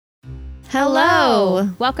Hello.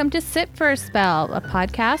 Welcome to Sit for a Spell, a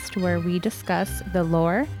podcast where we discuss the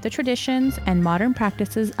lore, the traditions, and modern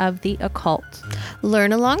practices of the occult.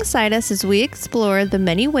 Learn alongside us as we explore the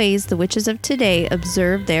many ways the witches of today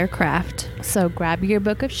observe their craft. So grab your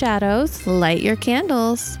book of shadows, light your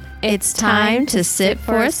candles. It's time to sit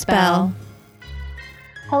for a spell.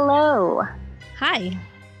 Hello. Hi.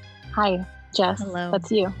 Hi, Jess. Hello. That's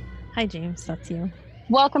you. Hi, James. That's you.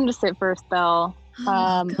 Welcome to Sit for a Spell.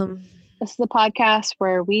 Welcome. This is the podcast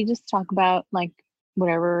where we just talk about like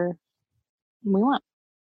whatever we want.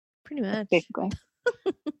 Pretty much. Basically.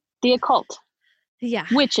 The occult. Yeah.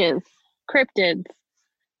 Witches. Cryptids.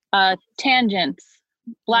 Tangents.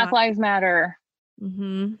 Black Lives Matter.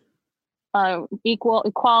 Mm-hmm.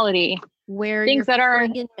 Equality. Wear things your that are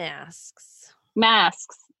friggin' masks.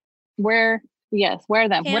 Masks. Wear them.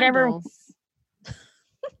 Candles. Whatever.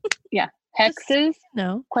 Yeah. Hexes?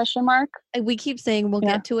 No. Question mark. We keep saying we'll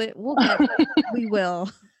get to it. We will.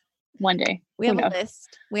 One day. We have a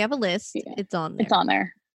list. Yeah. It's on there. It's on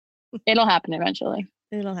there. It'll happen eventually.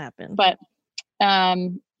 It'll happen. But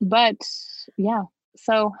yeah.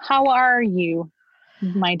 So how are you,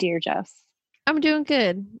 my dear Jess? I'm doing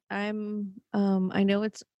good. I know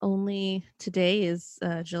it's only today is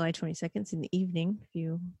July 22nd. It's in the evening, if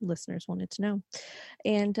you listeners wanted to know.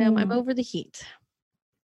 And I'm over the heat.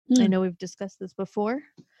 I know we've discussed this before,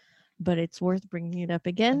 but it's worth bringing it up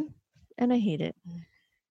again, and I hate it.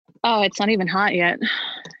 Oh, it's not even hot yet.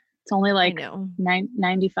 It's only like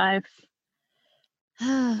 95.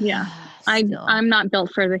 Yeah. I'm not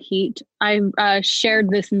built for the heat. I shared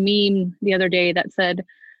this meme the other day that said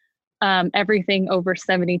everything over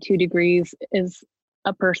 72 degrees is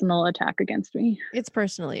a personal attack against me. It's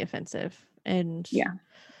personally offensive, and yeah,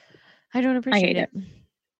 I don't appreciate it.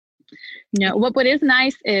 No, what is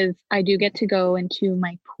nice is I do get to go into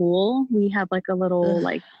my pool. We have like a little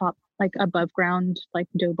like above ground like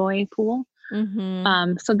doughboy pool.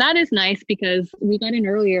 Mm-hmm. So that is nice because we got in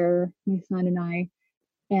earlier, my son and I,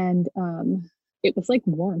 and it was like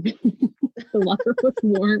warm. The water was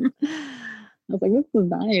warm. I was like, this is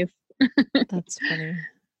nice. That's funny.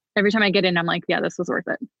 Every time I get in, I'm like, yeah, this was worth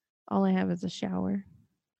it. All I have is a shower.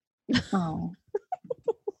 Oh.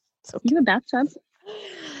 So you have a bathtub?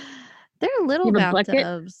 They're little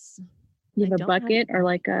bathtubs. You have a bucket or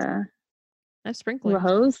like a sprinkler. A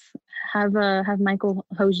hose? Have Michael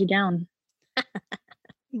hose you down.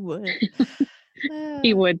 He would.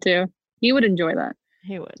 He would too. He would enjoy that.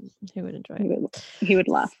 He would enjoy it. He would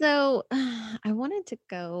laugh. So I wanted to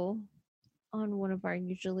go on one of our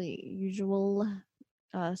usual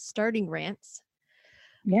starting rants.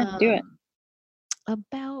 Yeah, do it.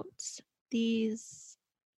 About these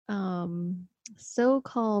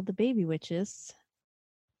so-called baby witches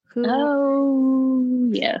who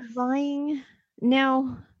vying.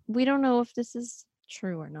 Now, we don't know if this is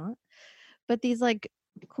true or not, but these like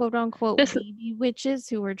quote unquote baby witches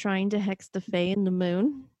who were trying to hex the Fae and the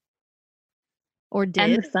moon, or did,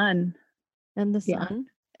 and the sun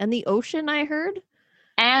and the ocean, I heard.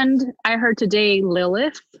 And I heard today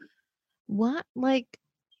Lilith. What? Like,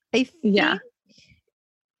 I think,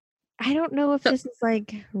 I don't know if this is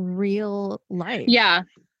like real life. Yeah.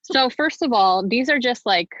 So first of all, these are just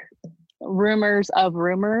like rumors of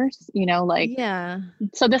rumors,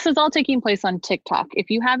 so this is all taking place on TikTok. If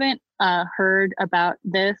you haven't heard about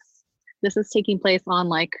this is taking place on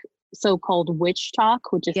like so-called witch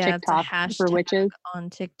talk, which is TikTok for witches on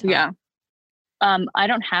TikTok. Yeah. I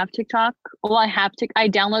don't have TikTok. Well, I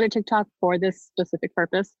downloaded TikTok for this specific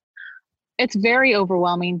purpose. It's very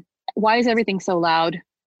overwhelming. Why is everything so loud?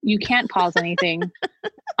 You can't pause anything.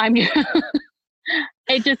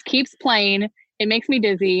 It just keeps playing. It makes me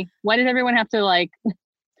dizzy. Why does everyone have to like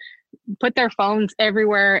put their phones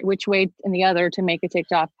everywhere, which way in the other to make a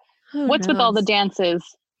TikTok? What's with all the dances?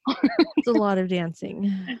 It's a lot of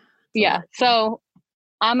dancing. Yeah. So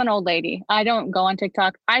I'm an old lady. I don't go on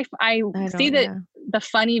TikTok. I see the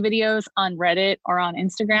funny videos on Reddit or on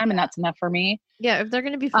Instagram, and that's enough for me. Yeah, if they're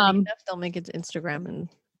going to be funny enough, they'll make it to Instagram and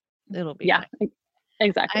it'll be fine.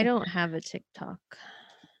 Exactly. I don't have a TikTok.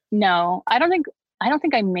 No, I don't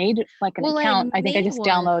think I made like an account. I think I just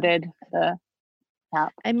downloaded the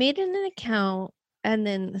app. I made an account, and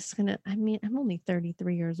then I'm only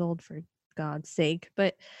 33 years old, for God's sake,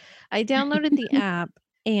 but I downloaded the app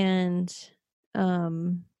and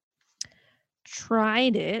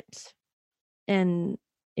tried it, and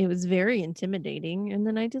it was very intimidating, and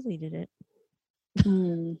then I deleted it.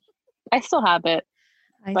 I still have it.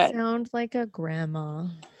 I sound like a grandma.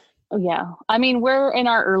 Oh yeah. I mean, we're in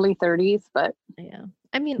our early 30s, but yeah.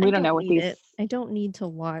 I mean, we don't know what I don't need to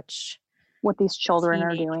watch what these children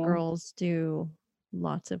are doing. Girls do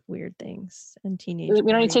lots of weird things and teenage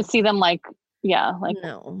we don't need to see them like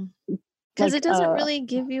no, because it doesn't really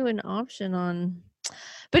give you an option on.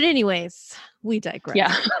 But anyways, we digress.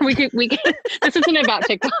 Yeah, we can. This isn't about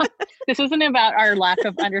TikTok. This isn't about our lack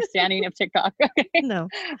of understanding of TikTok. Okay? No,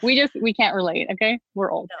 we can't relate. Okay,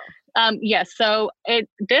 we're old. No. Yes. So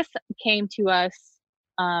this came to us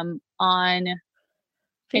on Facebook.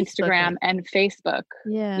 Instagram and Facebook.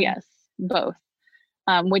 Yeah. Yes, both.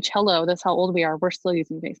 Which that's how old we are. We're still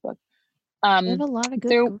using Facebook. We have a lot of good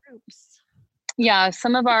groups. Yeah,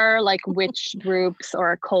 some of our like witch groups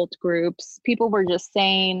or occult groups, people were just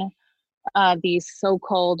saying these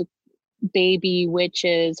so-called baby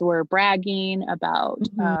witches were bragging about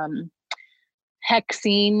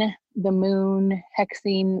hexing the moon,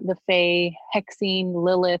 hexing the fae, hexing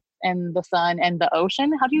Lilith and the sun and the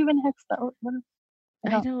ocean. How do you even hex the ocean?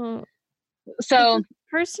 I don't. So I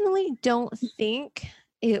personally don't think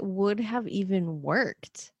it would have even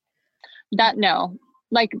worked. No.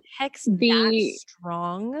 Like hex that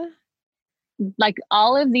strong, like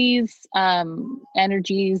all of these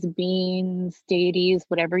energies, beings, deities,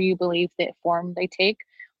 whatever you believe that form they take,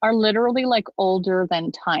 are literally like older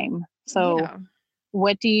than time. So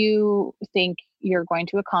what do you think you're going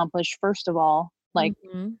to accomplish, first of all, like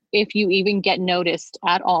if you even get noticed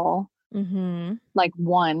at all? Like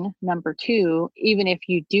one. Number two, even if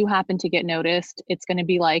you do happen to get noticed, it's going to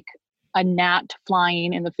be like a gnat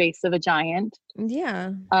flying in the face of a giant.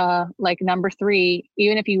 Yeah. Like number three,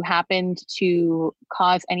 even if you happened to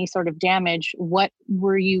cause any sort of damage, what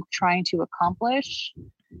were you trying to accomplish?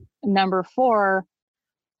 Number four,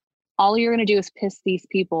 all you're going to do is piss these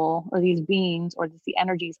people or these beings or the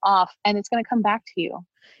energies off, and it's going to come back to you.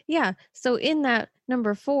 Yeah. So in that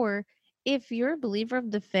number four, if you're a believer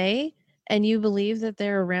of the Fae and you believe that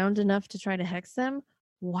they're around enough to try to hex them,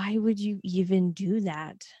 why would you even do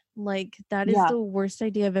that? Like, that is the worst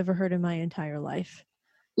idea I've ever heard in my entire life.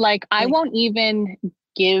 Like, I won't even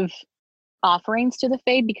give offerings to the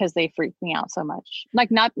Fae because they freak me out so much.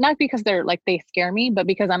 Like, not because they're like, they scare me, but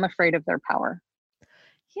because I'm afraid of their power.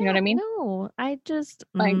 You know what I mean? No, I just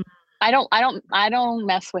like, I don't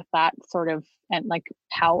mess with that sort of, and like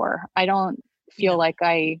power. I don't feel like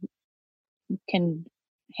I can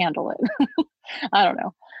handle it. I don't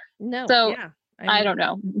know. No. So I don't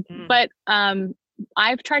know. But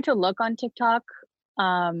I've tried to look on TikTok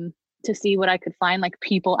to see what I could find, like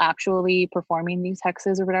people actually performing these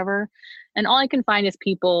hexes or whatever. And all I can find is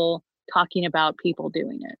people talking about people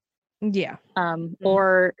doing it. Yeah.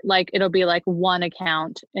 Or like it'll be like one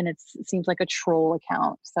account and it seems like a troll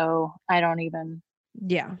account. So I don't even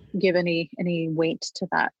give any weight to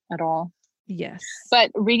that at all. Yes.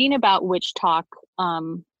 But reading about witch talk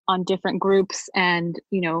on different groups and,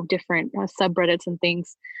 you know, different subreddits and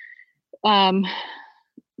things,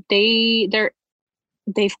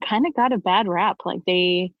 they've kind of got a bad rap. Like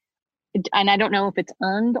and I don't know if it's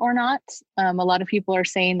earned or not. A lot of people are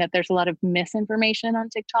saying that there's a lot of misinformation on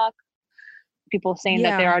TikTok. People saying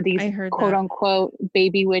that there are these quote unquote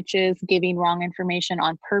baby witches giving wrong information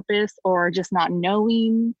on purpose or just not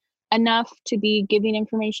knowing enough to be giving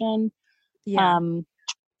information. Yeah.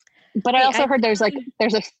 But I also heard there's a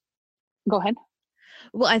go ahead.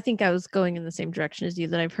 Well, I think I was going in the same direction as you,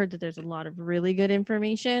 that I've heard that there's a lot of really good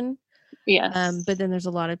information. Yes. But then there's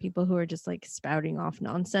a lot of people who are just like spouting off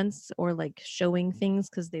nonsense or like showing things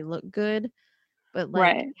because they look good, but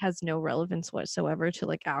like has no relevance whatsoever to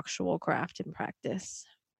like actual craft and practice.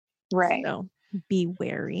 Right. So be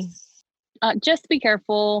wary. Just be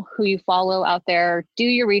careful who you follow out there. Do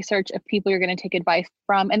your research of people you're going to take advice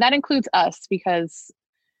from. And that includes us, because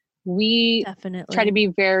we try to be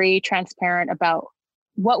very transparent about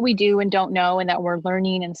what we do and don't know, and that we're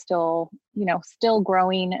learning and still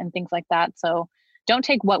growing and things like that. So don't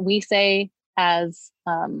take what we say as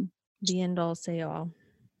the end all say all.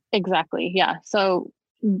 Exactly. Yeah. So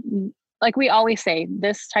like we always say,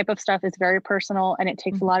 this type of stuff is very personal and it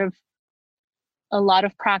takes a lot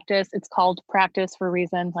of practice. It's called practice for a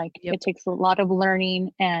reason. Like it takes a lot of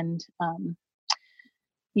learning and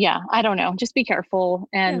I don't know. Just be careful.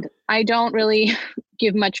 And I don't really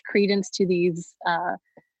give much credence to these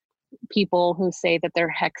people who say that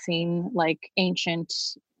they're hexing like ancient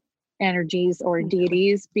energies or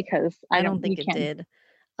deities, because I don't think it did.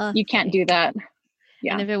 You can't do that.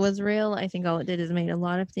 Yeah. And if it was real, I think all it did is made a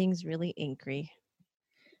lot of things really angry.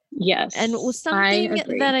 Yes. And something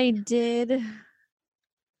that I did,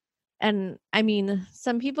 and I mean,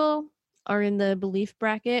 some people are in the belief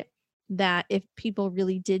bracket that if people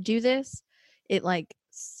really did do this, it like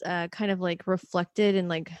kind of like reflected and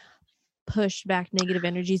like pushed back negative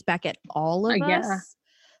energies back at all of us.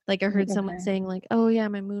 Like I heard someone saying like, oh yeah,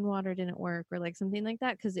 my moon water didn't work, or like something like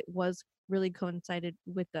that, because it was really coincided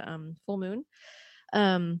with the full moon.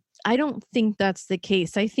 I don't think that's the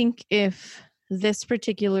case. I think if this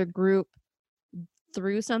particular group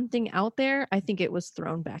threw something out there, I think it was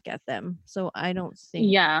thrown back at them. So I don't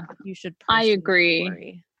think you should I agree.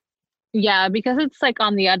 worry. Yeah, because it's like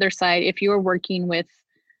on the other side, if you're working with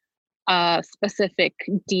a specific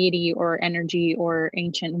deity or energy or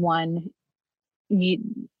ancient one,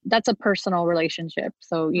 that's a personal relationship.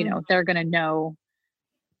 So, you know, they're going to know,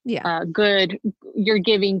 good, you're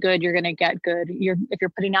giving good, you're going to get good. If you're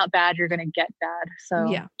putting out bad, you're going to get bad.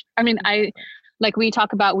 So, I mean, like we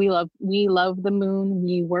talk about, we love the moon.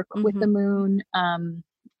 We work with the moon.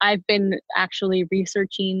 I've been actually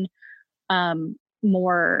researching,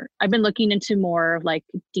 I've been looking into more like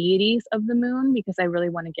deities of the moon, because I really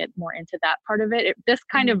want to get more into that part of it. This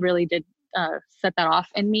kind of really did set that off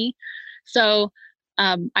in me. So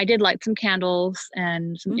I did light some candles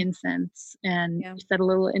and some incense and set a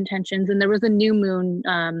little intentions. And there was a new moon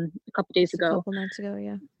a couple days ago. A couple nights ago,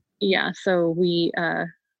 yeah. Yeah, so we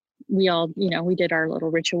all, you know, we did our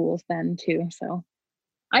little rituals then too. So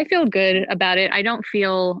I feel good about it. I don't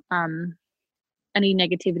feel any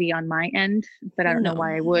negativity on my end, but I don't know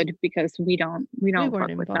why I would, because we don't fuck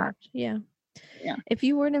with that. Yeah. If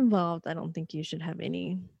you weren't involved, I don't think you should have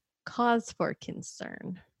any cause for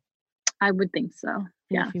concern. I would think so.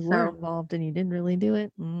 Yeah. If you were involved and you didn't really do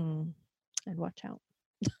it, I'd watch out.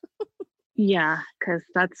 Yeah, because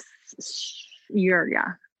that's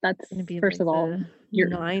first of all, your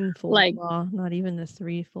ninefold like law, not even the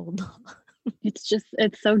threefold law. It's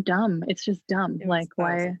so dumb. It's just dumb. Like,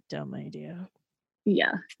 why? A dumb idea.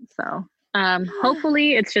 Yeah. So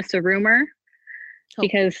hopefully it's just a rumor,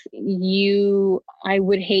 because I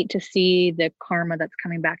would hate to see the karma that's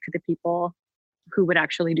coming back to the people who would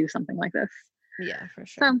actually do something like this. Yeah, for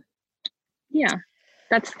sure. So yeah,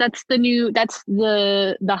 that's the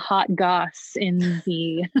hot goss in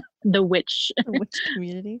the witch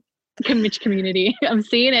community. Witch community. I'm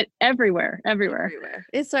seeing it everywhere.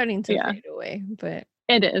 It's starting to fade away, but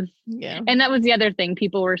it is. Yeah. And that was the other thing.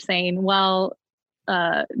 People were saying, well,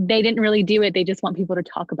 they didn't really do it. They just want people to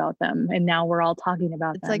talk about them. And now we're all talking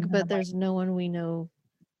about them. It's like, but there's no one we know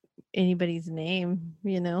anybody's name,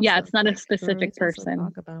 you know? Yeah, so it's not a specific person.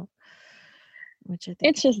 Talk about, which I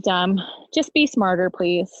think it's just dumb. Just be smarter,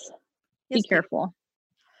 please. Be careful.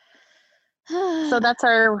 So that's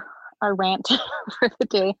our rant for the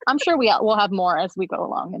day. I'm sure we'll have more as we go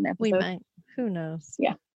along in the episode. We might. Who knows?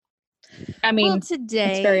 Yeah. I mean,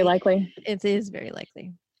 today, it's very likely. It is very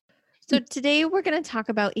likely. So today we're going to talk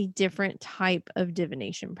about a different type of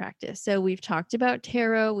divination practice. So we've talked about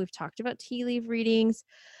tarot, we've talked about tea leaf readings,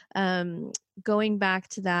 going back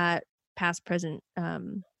to that past, present,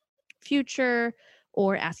 future,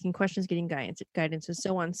 or asking questions, getting guidance, and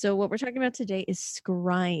so on. So what we're talking about today is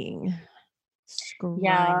scrying.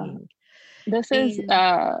 Yeah, this is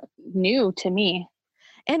new to me.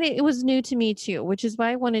 And it was new to me too, which is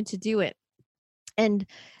why I wanted to do it. And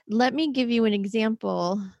let me give you an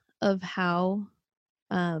example of how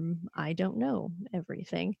I don't know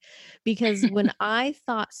everything, because when I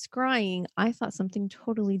thought scrying, I thought something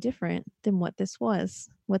totally different than what this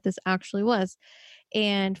actually was.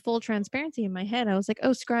 And full transparency, in my head, I was like,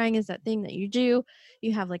 oh, scrying is that thing that you do.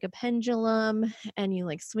 You have like a pendulum and you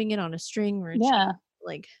like swing it on a string where it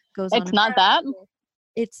like goes on. It's not that?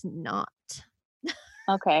 It's not.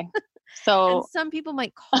 Okay. So and some people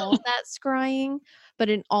might call that scrying, but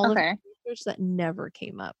in all of the research that never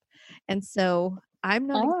came up. And so I'm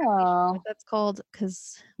not exactly sure what that's called,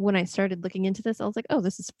 because when I started looking into this, I was like, oh,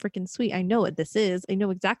 this is freaking sweet. I know what this is. I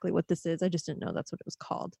know exactly what this is. I just didn't know that's what it was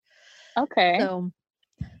called. Okay. So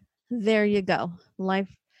there you go.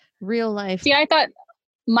 Real life. See, I thought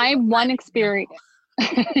my one experience.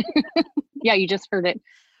 Yeah, you just heard it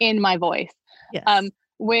in my voice. Yes.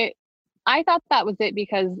 I thought that was it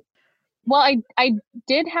because, well, I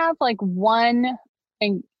did have like one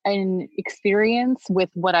an experience with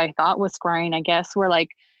what I thought was scrying, I guess, where like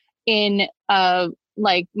in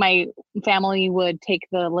like my family would take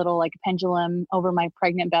the little like pendulum over my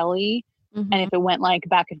pregnant belly. Mm-hmm. And if it went like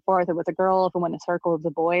back and forth, it was a girl. If it went in a circle, it was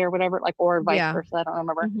a boy, or whatever, like, or vice versa. I don't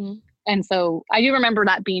remember. Mm-hmm. And so I do remember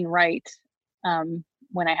that being right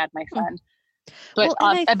when I had my son. But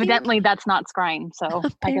evidently that's not scrying. So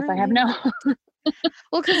I guess I have no.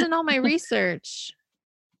 Well, because in all my research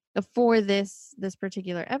for this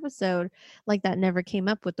particular episode, like that never came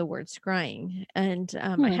up with the word scrying. And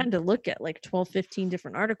I had to look at like 12, 15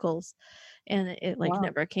 different articles, and it like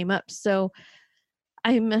never came up. So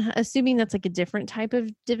I'm assuming that's like a different type of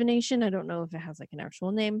divination. I don't know if it has like an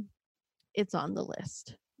actual name. It's on the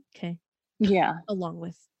list. Okay. Yeah. Along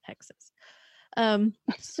with hexes.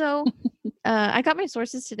 So I got my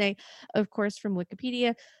sources today, of course, from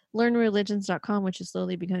Wikipedia, learnreligions.com, which is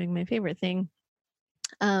slowly becoming my favorite thing.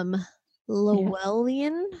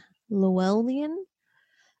 Llewellyn,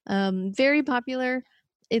 very popular.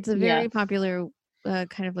 It's a very popular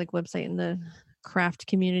kind of like website in the craft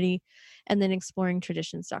community, and then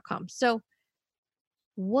exploringtraditions.com. So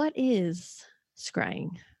what is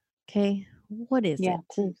scrying? Okay. What is it?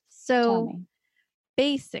 Please, so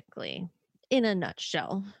basically, in a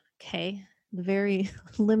nutshell, okay, the very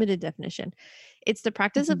limited definition, it's the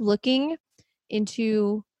practice of looking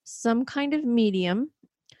into some kind of medium,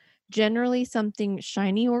 generally something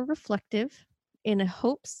shiny or reflective, in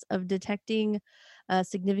hopes of detecting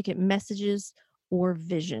significant messages or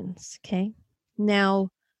visions. Okay. Now,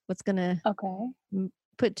 what's going to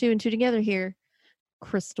put 2 and 2 together here?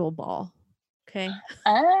 Crystal ball. Okay.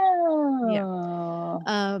 Oh.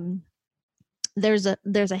 Yeah. There's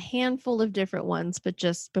a handful of different ones, but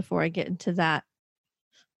just before I get into that,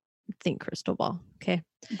 think crystal ball. Okay.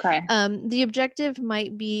 The objective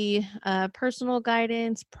might be personal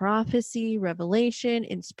guidance, prophecy, revelation,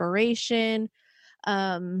 inspiration,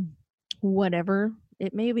 whatever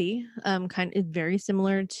it may be. Kind of very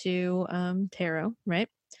similar to tarot, right?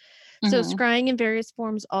 So scrying in various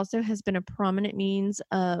forms also has been a prominent means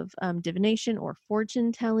of divination or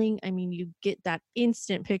fortune telling. I mean, you get that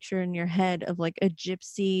instant picture in your head of like a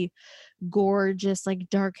gypsy, gorgeous, like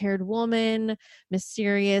dark-haired woman,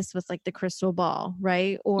 mysterious with like the crystal ball,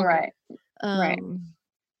 right? Or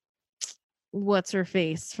what's her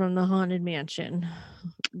face from the Haunted Mansion?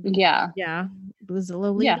 Yeah. Was it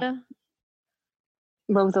Lolita?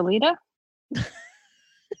 Rosalita?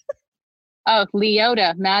 Oh,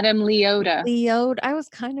 Leota, Madame Leota. I was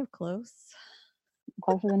kind of close.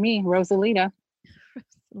 Closer than me, Rosalita.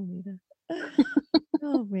 Rosalita.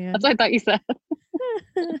 Oh man. That's what I thought you said.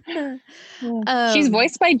 She's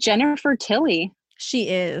voiced by Jennifer Tilly. She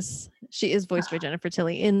is voiced by Jennifer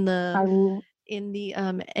Tilly in the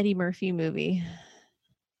Eddie Murphy movie.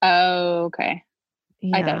 Oh, okay.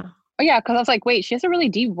 Yeah. Oh yeah, because I was like, wait, she has a really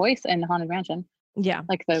deep voice in Haunted Mansion. Yeah.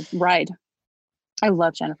 Like the ride. I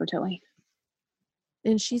love Jennifer Tilly.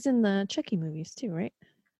 And she's in the Chucky movies too, right?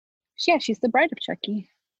 Yeah, she's the bride of Chucky.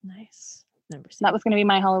 Nice. Never seen that was going to be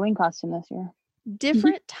my Halloween costume this year.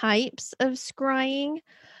 Different types of scrying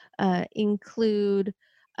include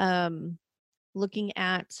looking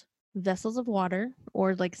at vessels of water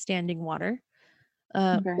or like standing water,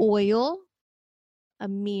 oil, a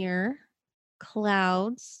mirror,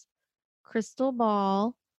 clouds, crystal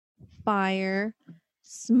ball, fire,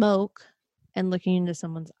 smoke, and looking into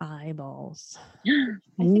someone's eyeballs. I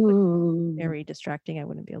think would be very distracting. I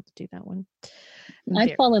wouldn't be able to do that one.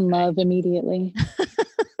 I'd fall in love immediately.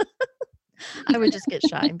 I would just get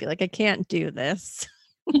shy and be like, I can't do this.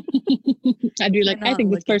 I'd be like, I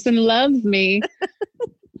think this person loves me.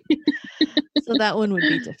 So that one would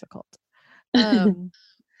be difficult.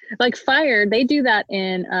 Like fire, they do that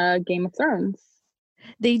in Game of Thrones.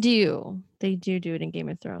 They do it in Game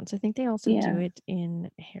of Thrones. I think they also do it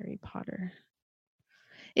in Harry Potter.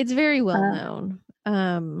 It's very well known.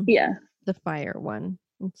 The fire one.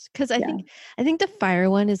 Because I think the fire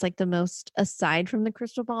one is like the most, aside from the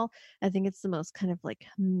crystal ball, I think it's the most kind of like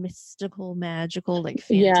mystical, magical, like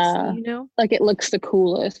fantasy, you know? Like it looks the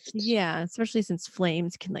coolest. Yeah, especially since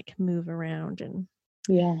flames can like move around. And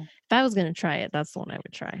if I was gonna try it, that's the one I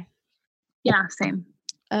would try. Yeah, same.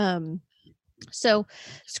 So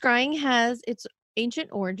scrying has its ancient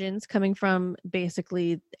origins coming from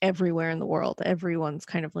basically everywhere in the world. Everyone's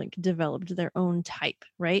kind of like developed their own type,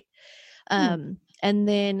 right? And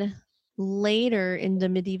then later in the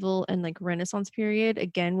medieval and like Renaissance period,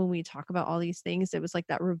 again, when we talk about all these things, it was like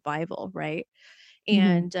that revival, right?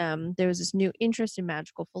 And there was this new interest in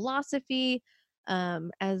magical philosophy,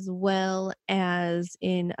 as well as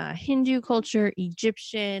in Hindu culture,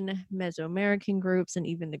 Egyptian, Mesoamerican groups, and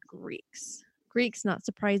even the Greeks. Greeks, not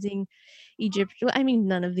surprising. I mean,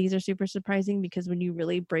 none of these are super surprising because when you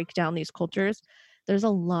really break down these cultures, there's a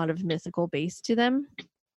lot of mythical base to them.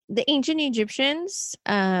 The ancient Egyptians,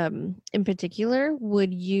 in particular,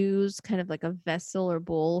 would use kind of like a vessel or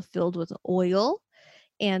bowl filled with oil,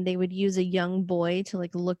 and they would use a young boy to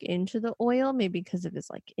like look into the oil, maybe because of his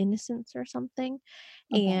like innocence or something,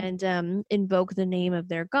 and invoke the name of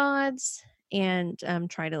their gods and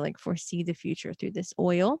try to like foresee the future through this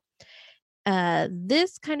oil.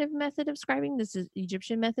 This kind of method of scribing, this is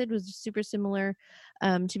Egyptian method, was super similar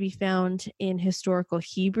to be found in historical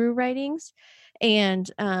Hebrew writings. And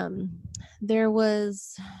there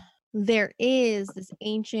was there is this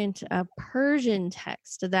ancient Persian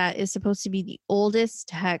text that is supposed to be the oldest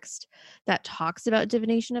text that talks about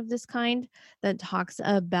divination of this kind, that talks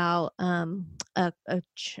about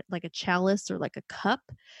like a chalice or like a cup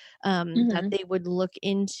that they would look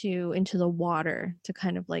into the water to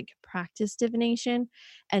kind of like practice divination.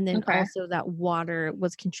 And then also that water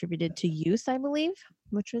was contributed to youth, I believe,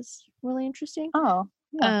 which was really interesting. Oh,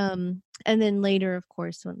 yeah. And then later, of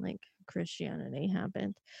course, when like Christianity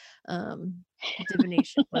happened,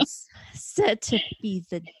 divination was said to be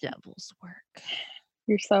the devil's work.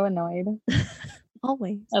 You're so annoyed.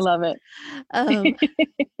 Always. I love it.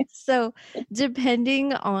 So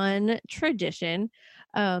depending on tradition,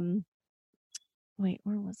 wait,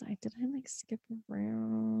 where was I? Did I like skip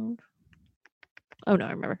around? Oh no,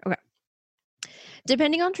 I remember. Okay.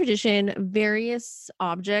 Depending on tradition, various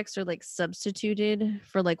objects are like substituted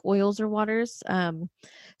for like oils or waters,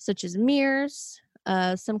 such as mirrors.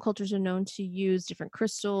 Some cultures are known to use different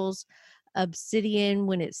crystals. Obsidian,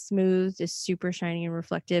 when it's smooth, is super shiny and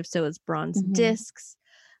reflective. So is bronze discs.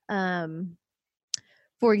 For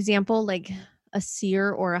example, like a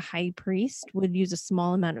seer or a high priest would use a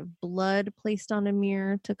small amount of blood placed on a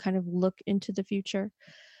mirror to kind of look into the future.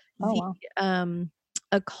 Oh, wow.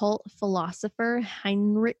 Occult philosopher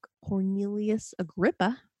Heinrich Cornelius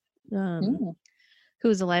Agrippa, who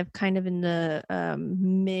was alive kind of in the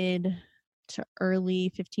mid to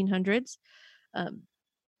early 1500s,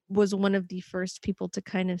 was one of the first people to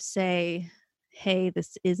kind of say, hey,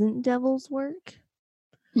 this isn't devil's work.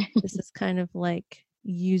 This is kind of like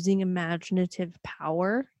using imaginative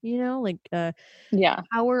power, like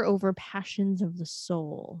power over passions of the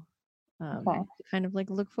soul, to kind of like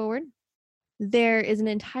look forward. There is an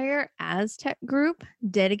entire Aztec group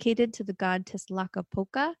dedicated to the god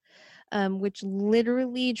Tezcatlipoca, which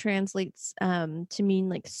literally translates to mean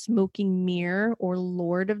like smoking mirror or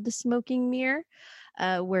lord of the smoking mirror,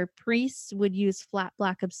 where priests would use flat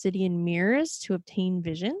black obsidian mirrors to obtain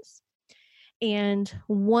visions. And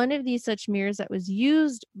one of these such mirrors that was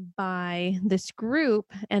used by this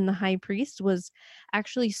group and the high priest was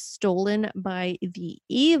actually stolen by the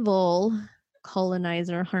evil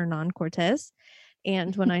colonizer Hernan Cortez.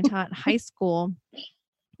 And when I taught high school,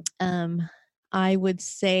 I would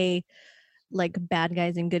say like bad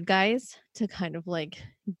guys and good guys to kind of like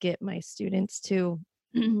get my students to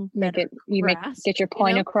get your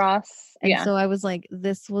point across. And so I was like,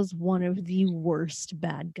 this was one of the worst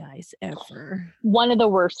bad guys ever. One of the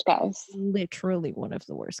worst guys. Literally one of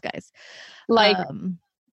the worst guys. Like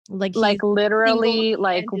literally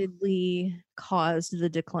caused the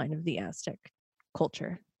decline of the Aztec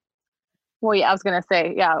culture. Well, yeah, I was gonna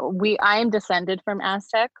say, I am descended from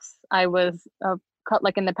Aztecs. I was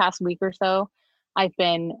like in the past week or so, I've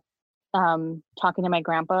been talking to my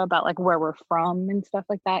grandpa about like where we're from and stuff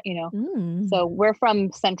like that, So we're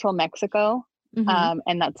from central Mexico,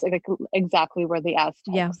 and that's like exactly where the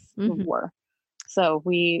Aztecs were. So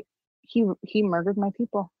he murdered my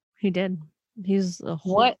people. He did. He's a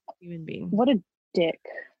whole human being. What a dick.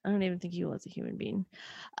 I don't even think he was a human being.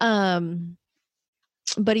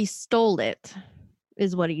 But he stole it,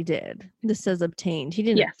 is what he did. This says obtained. He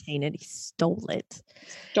didn't obtain it. He stole it.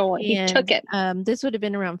 He took it. This would have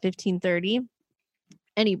been around 1530.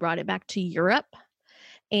 And he brought it back to Europe.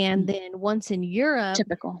 And then once in Europe.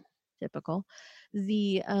 Typical.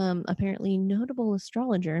 The apparently notable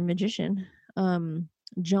astrologer and magician,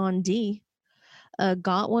 John Dee,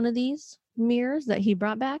 got one of these mirrors that he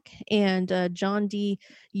brought back, and John Dee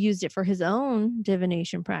used it for his own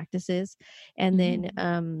divination practices, and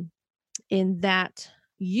then in that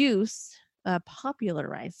use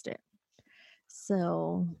popularized it.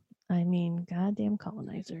 So I mean, goddamn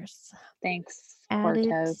colonizers. Thanks,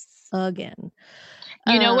 Cortez. Again.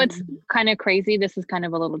 You know what's kind of crazy? This is kind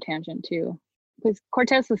of a little tangent too, because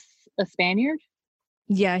Cortez was a Spaniard.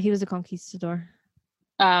 Yeah, he was a conquistador.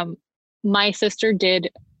 My sister did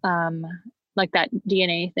like that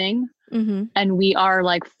DNA thing, and we are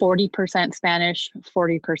like 40% Spanish,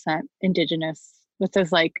 40% indigenous, which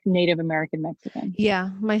is like Native American Mexican. Yeah,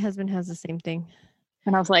 my husband has the same thing.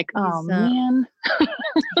 And I was like, oh man.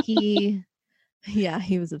 He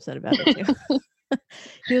was upset about it too.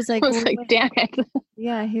 He was like, damn it.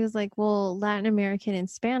 Yeah, he was like, well, Latin American and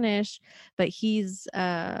Spanish, but he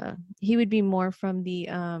would be more from the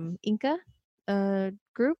Inca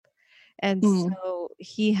group. And so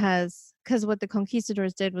he has, because what the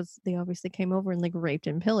conquistadors did was they obviously came over and like raped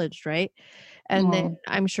and pillaged, right? And then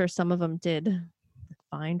I'm sure some of them did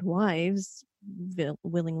find wives,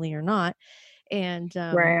 willingly or not, and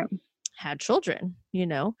had children,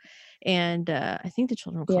 and I think the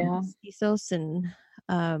children were called mestizos, and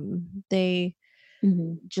they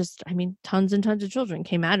just, I mean, tons and tons of children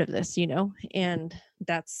came out of this, you know, and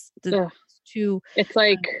that's the two. It's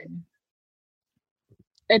like,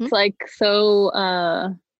 it's like,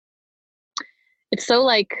 so, it's so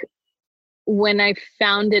like, when I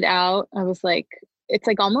found it out, I was like, it's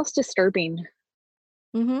like almost disturbing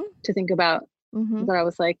to think about. But I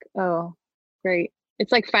was like, oh, great.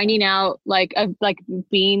 It's like finding out, like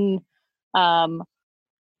being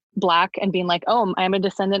Black and being like, oh, I'm a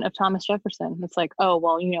descendant of Thomas Jefferson. It's like, oh,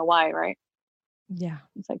 well, you know why, right? Yeah.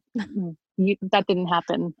 It's like, that didn't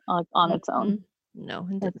happen on its own. No,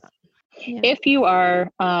 it did not. Yeah. If you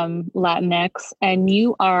are Latinx and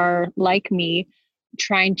you are like me,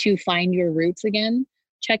 trying to find your roots again,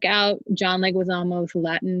 check out John Leguizamo's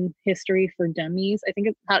Latin History for Dummies. I think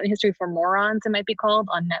it's Latin History for Morons, it might be called,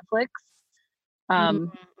 on Netflix.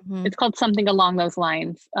 It's called something along those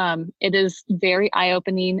lines. It is very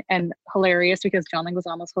eye-opening and hilarious because John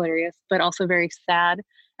Leguizamo's hilarious, but also very sad.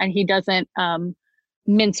 And he doesn't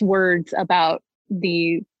mince words about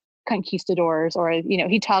the conquistadors, or, you know,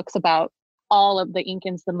 he talks about all of the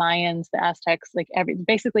Incans, the Mayans, the Aztecs, like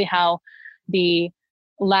basically how the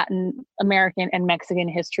Latin American and Mexican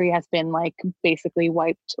history has been like basically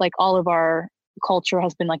wiped, like all of our culture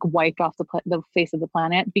has been like wiped off the face of the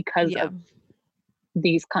planet because of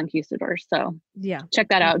these conquistadors. So check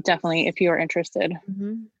that out, definitely, if you are interested.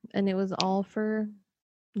 And it was all for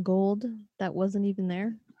gold that wasn't even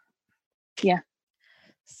there.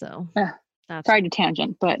 So sorry to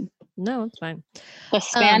tangent, but no, it's fine. The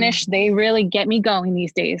Spanish, they really get me going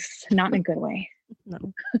these days, not in a good way.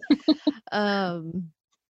 No.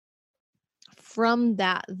 From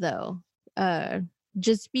that though,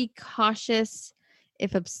 just be cautious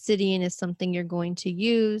if obsidian is something you're going to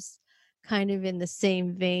use. Kind of in the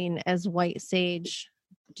same vein as white sage,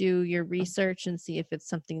 do your research and see if it's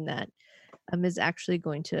something that is actually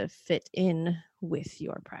going to fit in with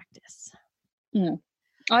your practice. Oh,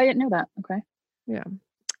 I didn't know that. Okay.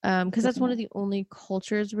 Yeah. Because that's one of the only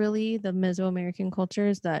cultures, really, the Mesoamerican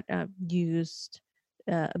cultures that used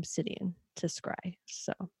obsidian to scry.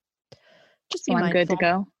 So just be mindful. I'm good to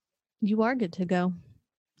go. You are good to go.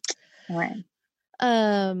 All right.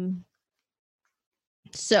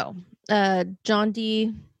 So John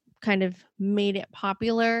Dee kind of made it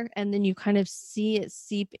popular, and then you kind of see it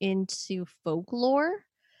seep into folklore,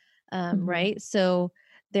 right? So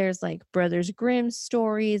there's like Brothers Grimm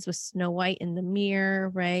stories with Snow White and the Mirror,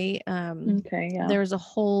 right? There's a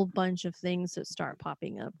whole bunch of things that start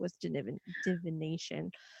popping up with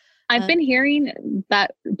divination. I've been hearing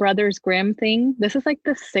that Brothers Grimm thing. This is like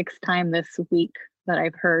the 6th time this week that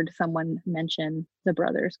I've heard someone mention the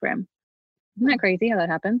Brothers Grimm. Isn't that crazy how that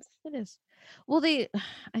happens? It is. Well,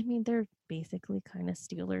 they're basically kind of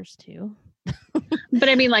Steelers too. But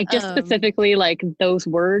I mean, like, just specifically like those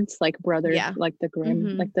words, like brothers, like the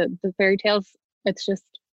Grimm, like the fairy tales. It's just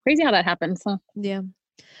crazy how that happens, huh? Yeah.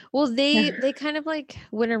 Well, they kind of like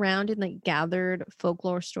went around and like gathered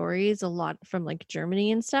folklore stories a lot from like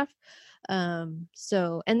Germany and stuff.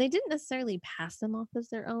 So, and they didn't necessarily pass them off as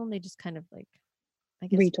their own. They just kind of like, I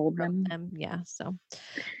guess, retold them. Yeah. So,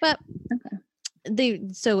 but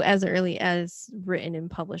so as early as written and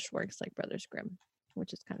published works like Brothers Grimm,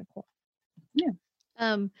 which is kind of cool. Yeah.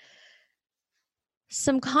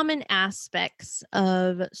 Some common aspects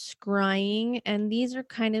of scrying, and these are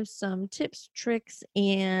kind of some tips, tricks,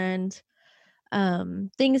 and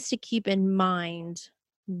things to keep in mind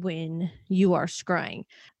when you are scrying.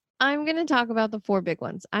 I'm going to talk about the 4 big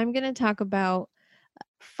ones. I'm going to talk about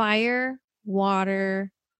fire,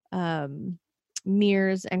 water,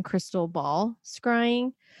 mirrors, and crystal ball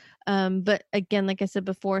scrying. But again, like I said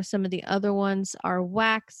before, some of the other ones are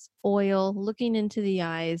wax, oil, looking into the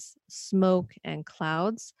eyes, smoke, and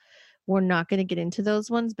clouds. We're not going to get into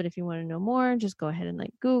those ones, but if you want to know more, just go ahead and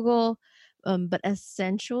like Google. But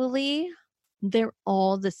essentially, they're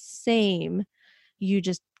all the same. You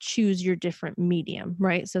just choose your different medium,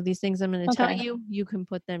 right? So these things I'm going to tell you, you can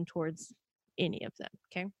put them towards any of them.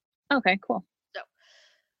 Okay. Okay, cool. So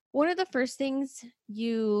one of the first things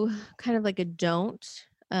you kind of like a don't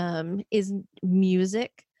is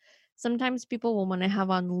music. Sometimes people will want to have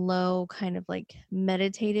on low kind of like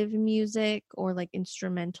meditative music or like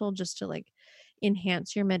instrumental just to like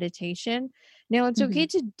enhance your meditation. Now it's okay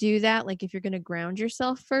to do that, like if you're going to ground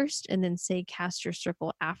yourself first and then say cast your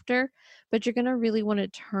circle after, but you're going to really want to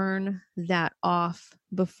turn that off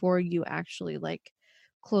before you actually like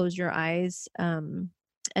close your eyes and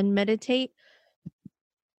meditate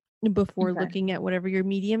before looking at whatever your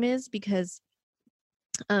medium is, because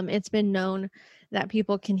it's been known that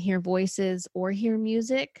people can hear voices or hear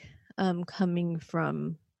music coming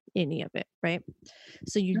from any of it, right?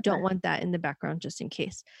 So you don't want that in the background just in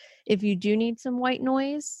case. If you do need some white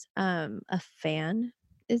noise, a fan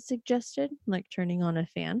is suggested, like turning on a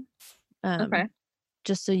fan,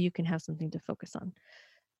 just so you can have something to focus on.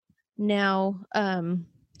 Now,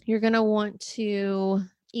 you're going to want to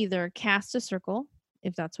either cast a circle,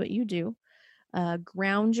 if that's what you do,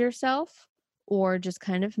 ground yourself, or just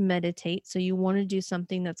kind of meditate. So you want to do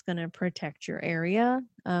something that's going to protect your area,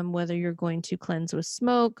 whether you're going to cleanse with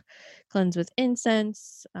smoke, cleanse with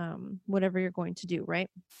incense, whatever you're going to do, right?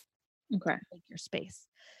 Okay. Like your space.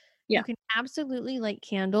 Yeah. You can absolutely light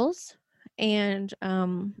candles. And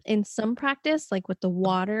in some practice, like with the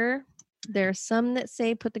water, there are some that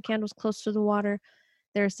say put the candles close to the water.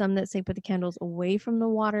 There are some that say put the candles away from the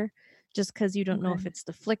water, just because you don't know if it's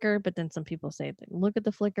the flicker. But then some people say, look at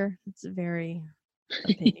the flicker. It's very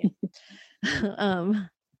opinion.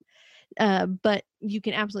 But you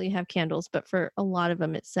can absolutely have candles. But for a lot of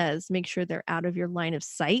them, it says make sure they're out of your line of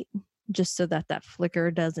sight, just so that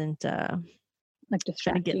flicker doesn't like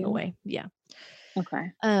distract get in you. the way. Yeah.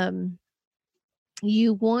 Okay.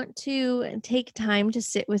 You want to take time to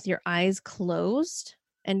sit with your eyes closed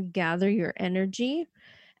and gather your energy.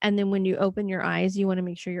 And then when you open your eyes, you want to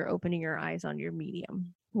make sure you're opening your eyes on your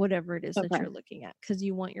medium, whatever it is that you're looking at, because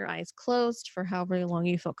you want your eyes closed for however long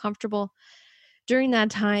you feel comfortable. During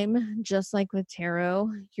that time, just like with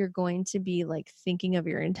tarot, you're going to be like thinking of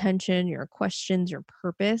your intention, your questions, your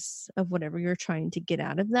purpose of whatever you're trying to get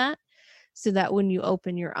out of that, so that when you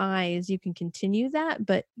open your eyes, you can continue that,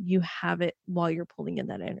 but you have it while you're pulling in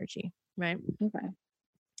that energy, right? Okay.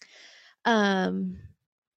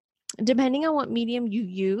 Depending on what medium you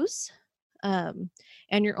use, and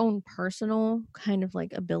your own personal kind of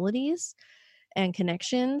like abilities and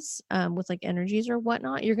connections, with like energies or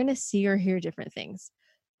whatnot, you're going to see or hear different things.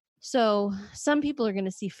 So some people are going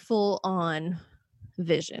to see full on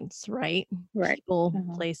visions, right? People,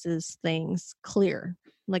 places, things clear,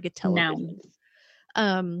 like a television.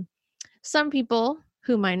 Some people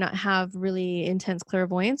who might not have really intense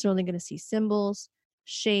clairvoyance are only going to see symbols,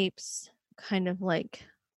 shapes, kind of like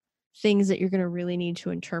things that you're going to really need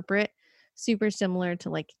to interpret, super similar to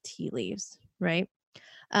like tea leaves, right?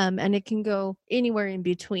 And it can go anywhere in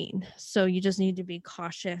between. So you just need to be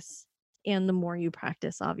cautious. And the more you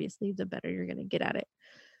practice, obviously, the better you're going to get at it.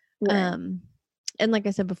 Right. And like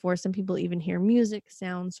I said before, some people even hear music,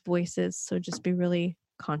 sounds, voices. So just be really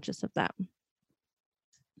conscious of that.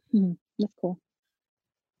 That's cool.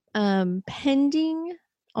 Pending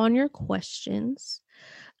on your questions,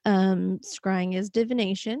 scrying is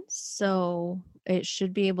divination. So it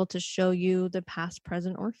should be able to show you the past,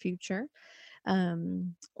 present, or future.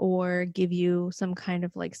 Or give you some kind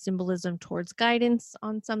of like symbolism towards guidance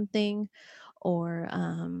on something, or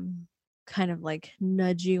kind of like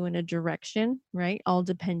nudge you in a direction, right? All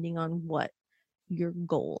depending on what your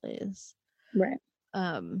goal is. Right.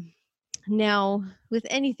 Now, with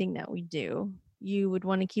anything that we do, you would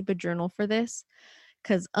want to keep a journal for this,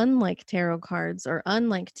 because unlike tarot cards or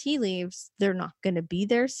unlike tea leaves, they're not going to be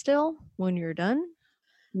there still when you're done.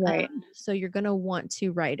 Right. So you're going to want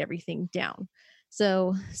to write everything down.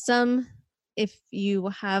 So if you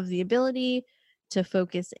have the ability to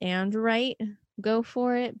focus and write, go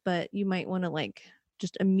for it. But you might want to like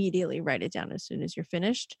just immediately write it down as soon as you're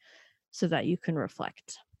finished, so that you can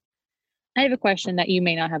reflect. I have a question that you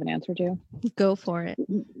may not have an answer to. Go for it.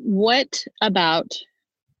 What about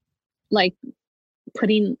like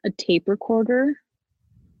putting a tape recorder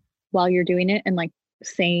while you're doing it and like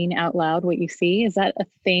saying out loud what you see? Is that a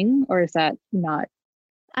thing, or is that not?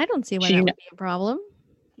 I don't see why that would be a problem.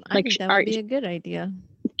 I think that would be a good idea.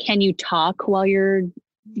 Can you talk while you're,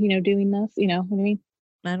 doing this? You know what I mean?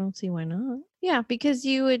 I don't see why not. Yeah, because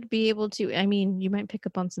you would be able to, I mean, you might pick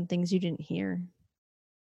up on some things you didn't hear.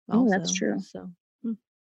 Also, that's true. So,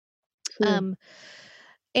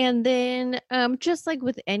 and then just like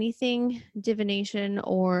with anything divination,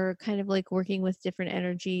 or kind of like working with different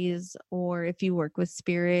energies, or if you work with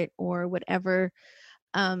spirit or whatever,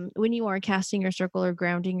 when you are casting your circle or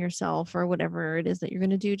grounding yourself or whatever it is that you're going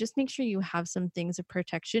to do, just make sure you have some things of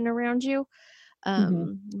protection around you,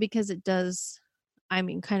 because it does, I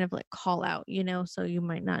mean, kind of like call out, so you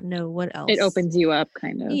might not know what else. It opens you up,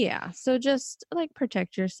 kind of. Yeah. So just like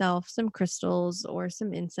protect yourself, some crystals or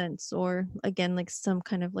some incense, or again, like some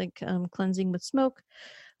kind of like cleansing with smoke,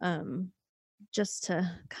 just to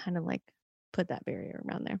kind of like put that barrier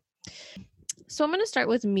around there. So I'm going to start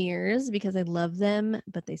with mirrors because I love them,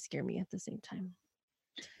 but they scare me at the same time.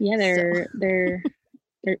 Yeah, they're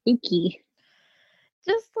icky.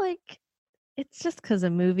 Just like, it's just because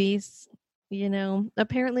of movies,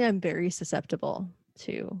 apparently I'm very susceptible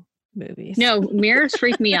to movies. No, mirrors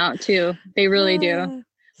freak me out too. They really do.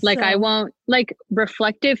 Like I won't like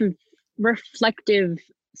reflective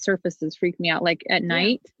surfaces freak me out. Like at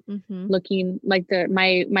night, looking like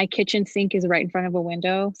my kitchen sink is right in front of a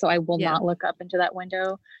window, so I will not look up into that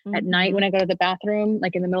window. At night when I go to the bathroom,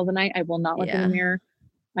 like in the middle of the night, I will not look in the mirror.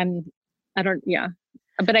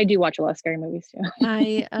 But I do watch a lot of scary movies too.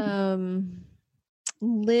 I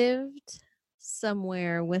lived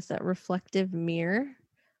somewhere with a reflective mirror,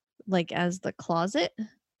 like as the closet,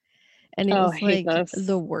 and it was like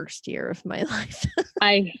the worst year of my life.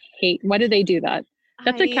 Why did they do that?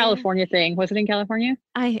 That's a California thing. Was it in California?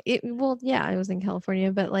 It was in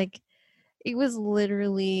California, but like it was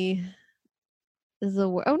literally it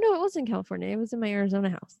was in California. It was in my Arizona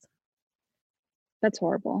house. That's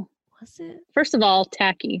horrible. Was it? First of all,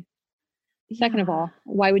 tacky. Second of all,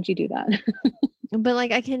 why would you do that? But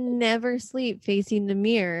like I can never sleep facing the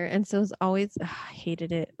mirror, and so it's always I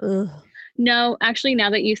hated it. Ugh. No, actually, now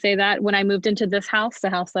that you say that, when I moved into this house, the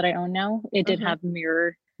house that I own now, it did have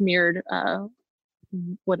mirrored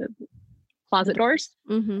closet doors.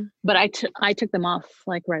 But I took them off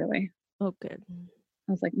like right away. Oh, good.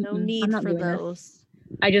 I was like, no need for those.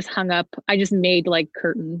 I just hung up. I just made like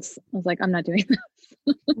curtains. I was like, I'm not doing this.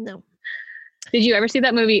 No. Did you ever see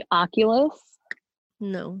that movie Oculus?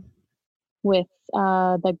 No. With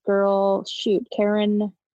the girl,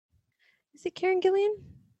 Karen. Is it Karen Gillan?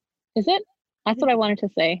 Is it? That's what I wanted to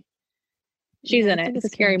say. She's in it. It's a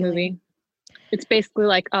scary movie. It's basically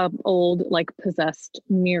like an old, like possessed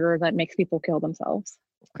mirror that makes people kill themselves.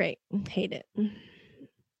 Great. Hate it.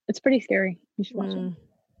 It's pretty scary. You should watch it.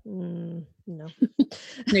 No. No,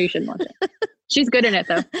 you shouldn't watch it. She's good in it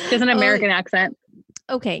though. She has an American accent.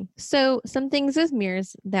 Okay. So some things with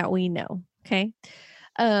mirrors that we know. Okay.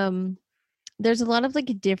 There's a lot of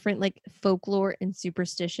like different like folklore and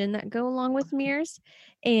superstition that go along with mirrors.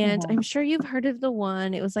 And I'm sure you've heard of the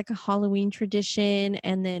one. It was like a Halloween tradition.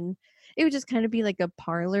 And then it would just kind of be like a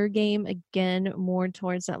parlor game, again, more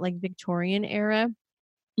towards that like Victorian era,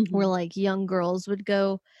 where like young girls would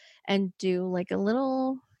go and do like a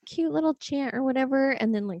little cute little chant or whatever,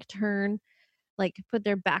 and then like turn, like put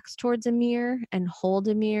their backs towards a mirror and hold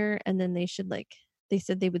a mirror. And then they should like, they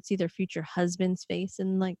said they would see their future husband's face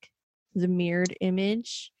in like the mirrored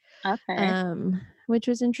image. Okay. Which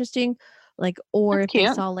was interesting. Like, or That's if cute.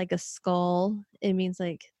 they saw like a skull, it means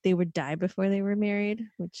like they would die before they were married,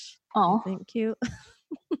 which I think cute.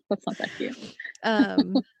 That's not that cute.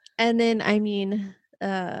 And then I mean,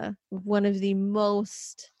 one of the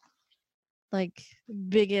most like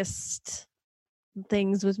biggest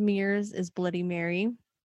things with mirrors is Bloody Mary.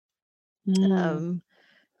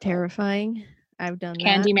 Terrifying. I've done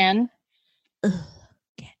Candyman. Candyman.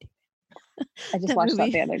 I just watched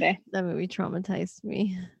that the other day. That movie traumatized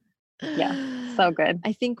me. Yeah, so good.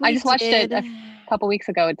 I think I just watched it a couple weeks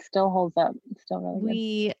ago. It still holds up. It's still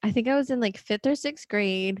really good. I think I was in like 5th or 6th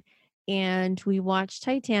grade, and we watched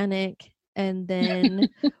Titanic, and then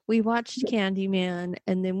we watched Candyman,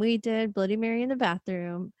 and then we did Bloody Mary in the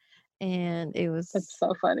bathroom, and it's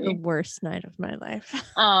so funny. The worst night of my life.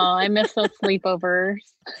 Oh, I miss those sleepovers.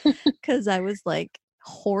 Because I was like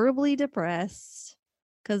horribly depressed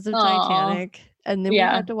because of Titanic, and then we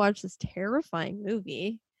had to watch this terrifying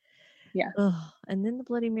movie. Yeah. Ugh. And then the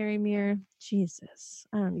Bloody Mary mirror. Jesus,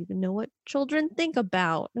 I don't even know what children think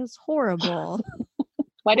about. It was horrible.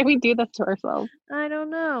 Why did we do this to ourselves? I don't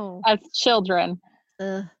know. As children.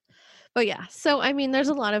 But yeah, so I mean, there's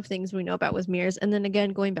a lot of things we know about with mirrors. And then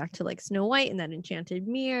again, going back to like Snow White and that enchanted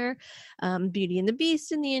mirror, Beauty and the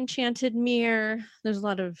Beast and the enchanted mirror. There's a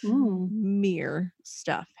lot of mirror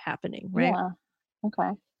stuff happening, right? Yeah.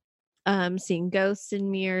 Okay. Seeing ghosts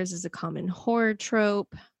in mirrors is a common horror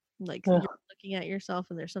trope. Like you're looking at yourself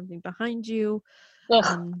and there's something behind you.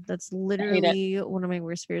 That's literally one of my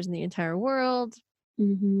worst fears in the entire world.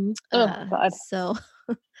 God. So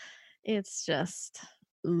it's just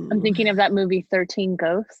I'm thinking of that movie 13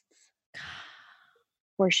 Ghosts,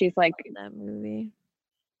 where she's like that movie.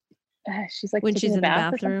 She's like when she's in the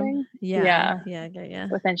bathroom. Yeah.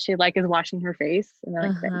 But then she like is washing her face, and then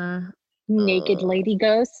like the naked lady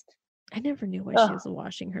ghost. I never knew why she was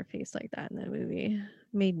washing her face like that in that movie.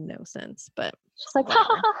 Made no sense, but she's like,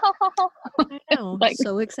 I know. Like,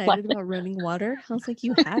 so excited about running water. I was like,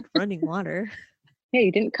 you had running water. Yeah,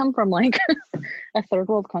 you didn't come from like a third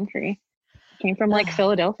world country. You came from like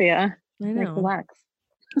Philadelphia. I know. Like, relax.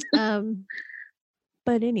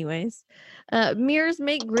 But anyways, mirrors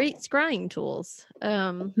make great scrying tools.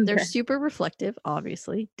 They're super reflective,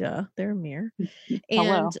 obviously. Duh, they're a mirror.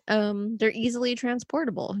 And they're easily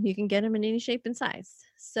transportable. You can get them in any shape and size.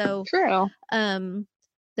 So true.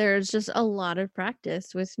 there's just a lot of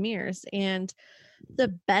practice with mirrors, and the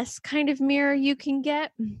best kind of mirror you can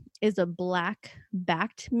get is a black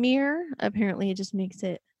backed mirror. Apparently it just makes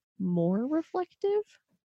it more reflective.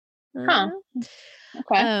 Okay.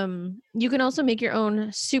 You can also make your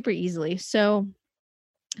own super easily. So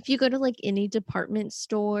if you go to like any department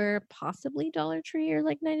store, possibly Dollar Tree or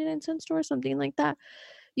like 99-cent store, something like that,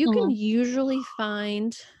 you can usually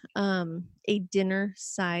find a dinner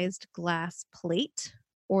sized glass plate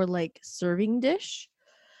or like serving dish.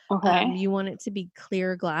 Okay. You want it to be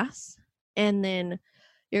clear glass, and then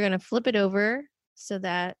you're going to flip it over so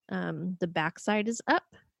that the backside is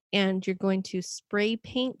up, and you're going to spray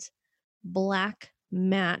paint black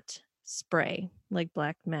matte spray, like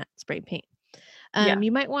black matte spray paint.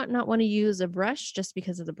 You might not want to use a brush just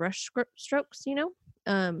because of the brush strokes, you know?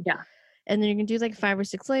 And then you can do like 5 or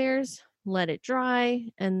 6 layers, let it dry,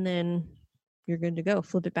 and then you're good to go.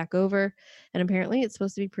 Flip it back over, and apparently it's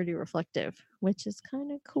supposed to be pretty reflective, which is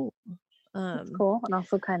kind of cool. That's cool, and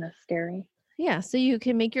also kind of scary. Yeah, so you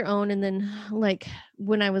can make your own, and then like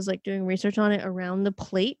when I was like doing research on it, around the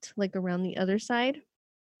plate, like around the other side,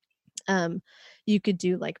 you could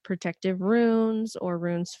do like protective runes or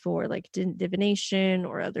runes for like divination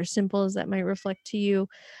or other symbols that might reflect to you.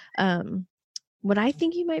 What I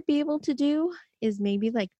think you might be able to do is maybe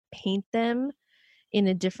like paint them in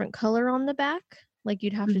a different color on the back. Like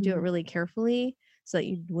you'd have to do it really carefully so that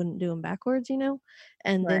you wouldn't do them backwards, you know,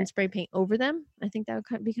 and then spray paint over them. I think that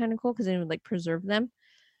would be kind of cool because then it would like preserve them.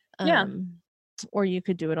 Or you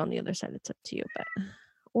could do it on the other side. It's up to you, but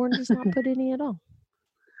or just not put any at all.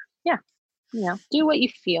 Yeah. Do what you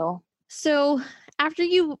feel. So after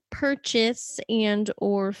you purchase and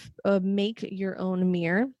or make your own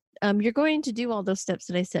mirror, you're going to do all those steps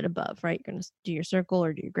that I said above, right? You're going to do your circle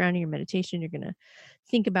or do your grounding, your meditation. You're going to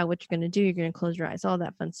think about what you're going to do. You're going to close your eyes, all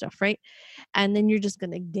that fun stuff, right? And then you're just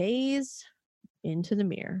going to gaze into the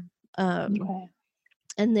mirror. And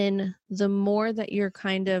then the more that you're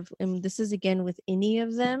kind of, and this is again with any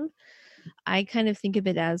of them, I kind of think of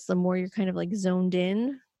it as the more you're kind of like zoned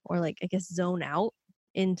in, or like I guess zone out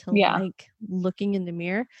into like looking in the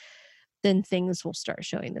mirror, then things will start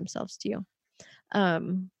showing themselves to you.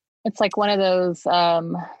 It's like one of those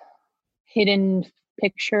hidden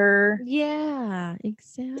picture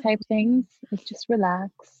exactly type things. It's just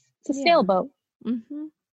relax. It's a sailboat.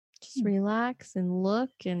 Just relax and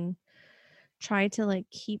look and try to like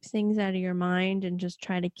keep things out of your mind and just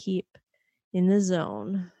try to keep in the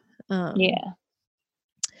zone.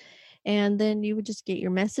 And then you would just get your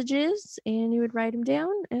messages and you would write them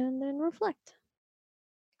down and then reflect.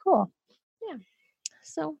 Cool. Yeah.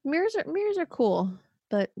 So mirrors are cool,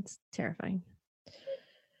 but it's terrifying.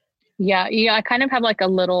 Yeah. I kind of have like a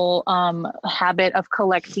little habit of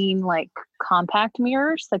collecting like compact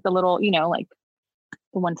mirrors, like the little, you know, like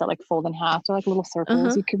the ones that like fold in half. They're like little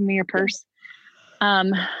circles you keep in your purse. I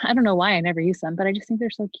don't know why I never use them, but I just think they're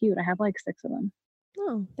so cute. I have like 6 of them.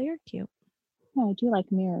 Oh, they are cute. Oh, I do like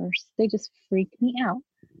mirrors. They just freak me out.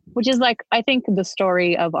 Which is like, I think the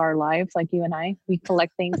story of our lives, like you and I, we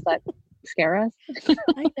collect things that scare us.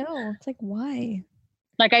 I know. It's like, why?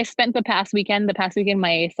 Like I spent the past weekend,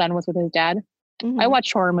 my son was with his dad. I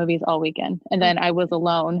watched horror movies all weekend and then I was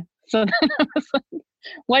alone. So then I was like,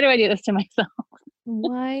 why do I do this to myself?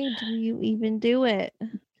 Why do you even do it?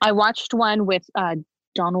 I watched one with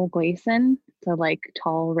Donald Gleason, the like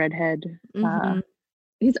tall redhead.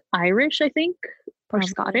 He's Irish, I think, or probably.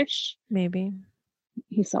 Scottish. Maybe.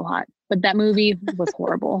 He's so hot. But that movie was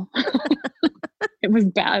horrible. It was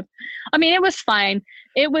bad. I mean, it was fine.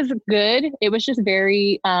 It was good. It was just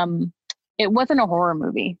very, it wasn't a horror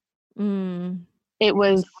movie. It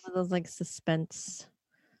was one of those like suspense.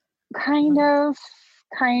 Kind of.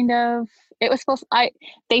 It was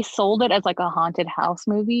they sold it as like a haunted house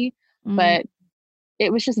movie, but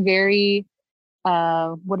it was just very,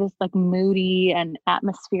 what is like moody and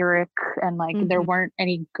atmospheric, and like there weren't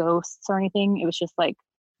any ghosts or anything. It was just like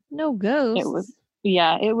no ghosts.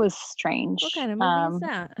 It was strange. What kind of movie is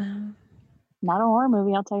that? Not a horror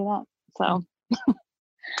movie, I'll tell you that. So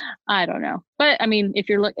I don't know, but I mean, if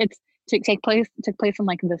you're it's took place in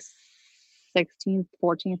like the 16th,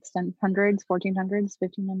 14th, 1400s,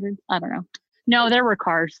 1500s. I don't know. No, there were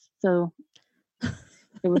cars, so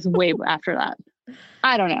it was way after that.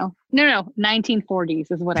 I don't know. No,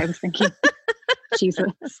 1940s is what I was thinking.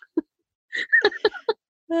 Jesus.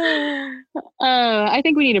 I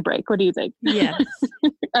think we need a break. What do you think? Yes.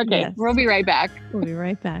 Okay, yes. We'll be right back. We'll be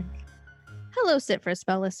right back. Hello, Sit for a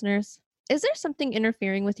Spell listeners. Is there something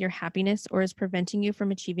interfering with your happiness or is preventing you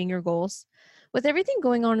from achieving your goals? With everything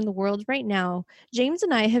going on in the world right now, James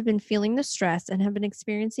and I have been feeling the stress and have been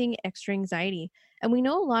experiencing extra anxiety. And we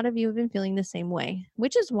know a lot of you have been feeling the same way,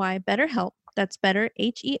 which is why BetterHelp, that's better,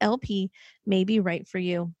 H-E-L-P, may be right for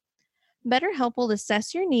you. BetterHelp will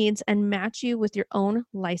assess your needs and match you with your own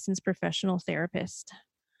licensed professional therapist.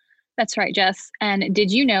 That's right, Jess. And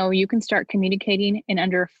did you know you can start communicating in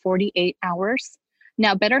under 48 hours?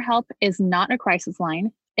 Now, BetterHelp is not a crisis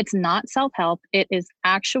line. It's not self-help. It is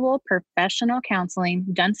actual professional counseling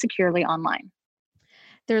done securely online.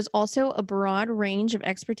 There's also a broad range of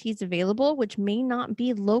expertise available, which may not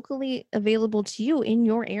be locally available to you in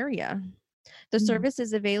your area. The service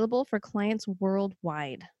is available for clients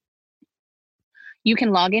worldwide. You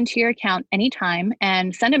can log into your account anytime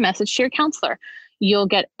and send a message to your counselor. You'll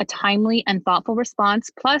get a timely and thoughtful response.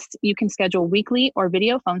 Plus, you can schedule weekly or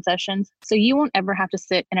video phone sessions, so you won't ever have to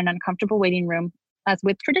sit in an uncomfortable waiting room as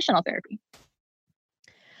with traditional therapy.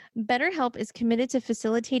 BetterHelp is committed to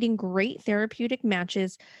facilitating great therapeutic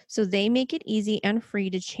matches, so they make it easy and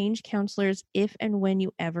free to change counselors if and when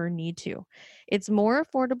you ever need to. It's more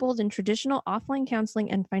affordable than traditional offline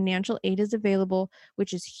counseling, and financial aid is available,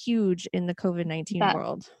 which is huge in the COVID-19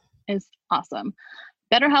 world. Is awesome.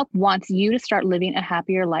 BetterHelp wants you to start living a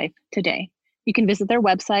happier life today. You can visit their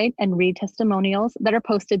website and read testimonials that are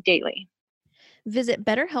posted daily. Visit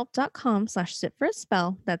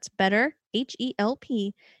betterhelp.com/sitforAspell. That's better,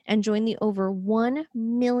 H-E-L-P, and join the over 1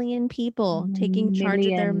 million people taking charge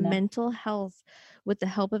of their mental health with the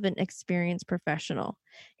help of an experienced professional.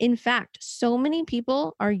 In fact, so many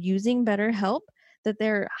people are using BetterHelp that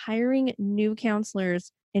they're hiring new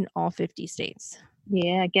counselors in all 50 states.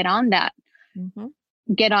 Yeah, get on that.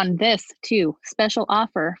 Get on this too. Special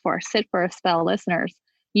offer for Sit for a Spell listeners.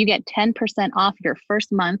 You get 10% off your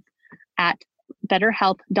first month at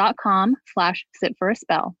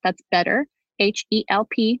betterhelp.com/sitforaspell. That's better,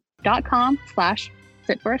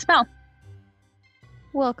 HELP.com/sitforaspell.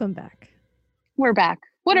 Welcome back. We're back.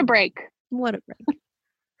 What a break. What a break.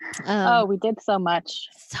 We did so much.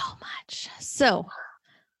 So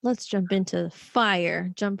let's jump into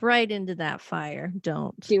fire. Jump right into that fire.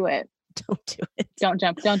 Don't do it. Don't do it. Don't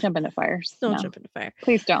jump into fires. Don't jump into fire.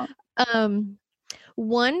 Please don't.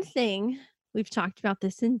 One thing, we've talked about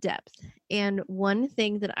this in depth, and one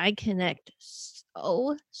thing that I connect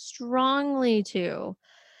so strongly to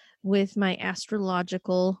with my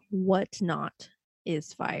astrological whatnot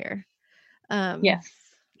is fire. Yes.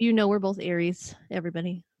 You know, we're both Aries,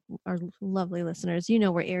 everybody, our lovely listeners. You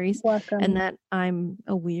know, we're Aries. Welcome. And that I'm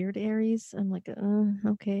a weird Aries. I'm like,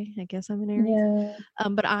 okay, I guess I'm an Aries. Yeah.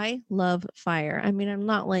 But I love fire. I mean, I'm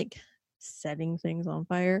not like setting things on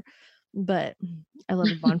fire, but I love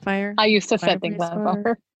a bonfire. I used to set things on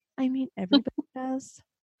fire. I mean, everybody does,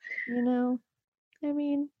 you know. I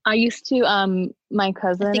mean, I used to, my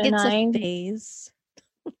cousin I think and it's I, a phase.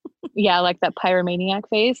 Yeah, like that pyromaniac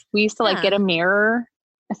phase. We used to like get a mirror.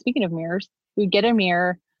 Speaking of mirrors, we'd get a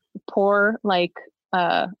mirror, pour like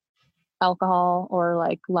alcohol or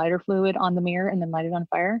like lighter fluid on the mirror and then light it on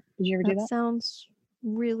fire. Did you ever do that? Sounds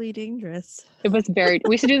really dangerous. It was we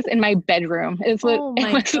used to do this in my bedroom.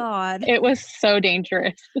 God. It was so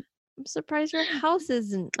dangerous. I'm surprised your house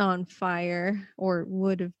isn't on fire or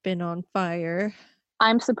would have been on fire.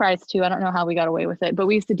 I'm surprised too. I don't know how we got away with it, but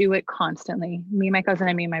we used to do it constantly. Me, my cousin,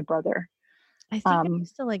 and me and my brother. I think I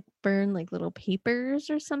used to like burn like little papers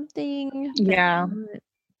or something. Yeah.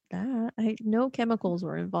 No chemicals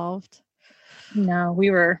were involved. No, we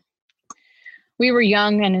were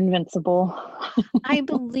young and invincible. I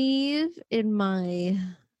believe in my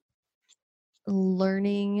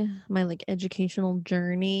learning, my like educational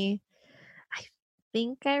journey. I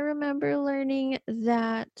think I remember learning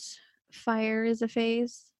that fire is a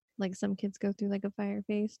phase. Like some kids go through like a fire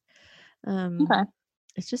phase. Okay.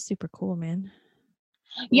 It's just super cool, man.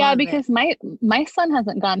 Yeah, because my son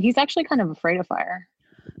hasn't gone. He's actually kind of afraid of fire.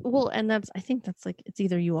 Well, and I think that's like, it's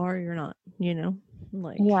either you are or you're not, you know?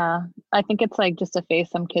 Like, yeah, I think it's like just a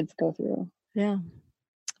phase some kids go through. Yeah.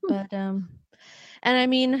 But, and I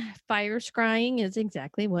mean, fire scrying is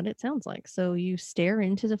exactly what it sounds like. So you stare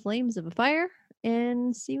into the flames of a fire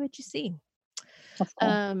and see what you see. That's cool.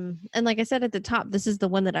 And like I said at the top, this is the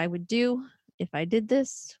one that I would do if I did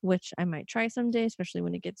this, which I might try someday, especially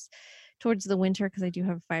when it gets towards the winter, because I do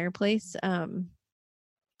have a fireplace.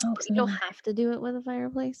 You don't have to do it with a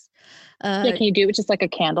fireplace. Yeah, can you do it with just like a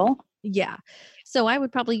candle? Yeah. So I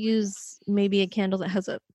would probably use maybe a candle that has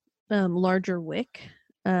a larger wick,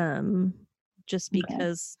 just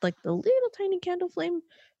because like the little tiny candle flame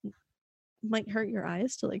might hurt your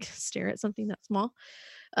eyes to like stare at something that small.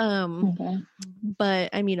 But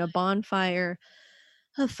I mean, a bonfire,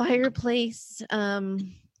 a fireplace,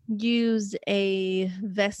 use a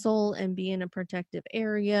vessel and be in a protective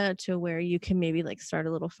area to where you can maybe like start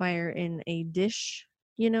a little fire in a dish,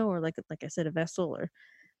 or like I said, a vessel or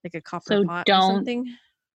like a copper pot or something.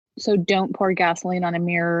 So don't pour gasoline on a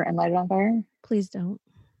mirror and light it on fire. Please don't.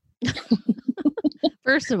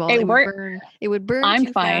 First of all, it would burn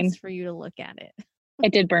too fast for you to look at it.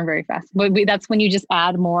 It did burn very fast. But that's when you just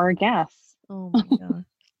add more gas. Oh my God.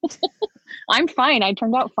 I'm fine. I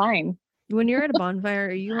turned out fine. When you're at a bonfire,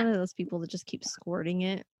 are you one of those people that just keep squirting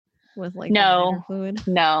it with like lighter fluid?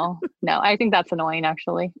 No. I think that's annoying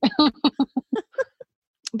actually.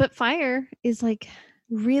 But fire is like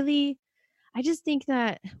really, I just think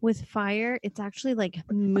that with fire, it's actually like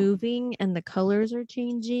moving and the colors are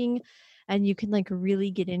changing and you can like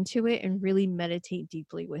really get into it and really meditate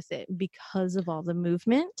deeply with it because of all the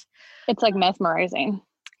movement. It's like mesmerizing.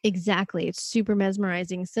 Exactly. It's super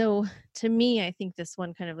mesmerizing. So to me, I think this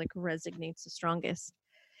one kind of like resonates the strongest.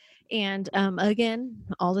 And again,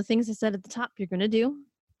 all the things I said at the top, you're going to do,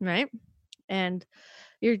 right? And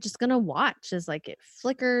you're just going to watch as like it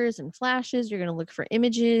flickers and flashes. You're going to look for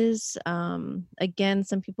images. Again,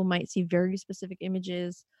 some people might see very specific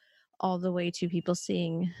images all the way to people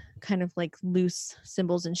seeing kind of like loose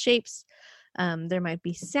symbols and shapes. There might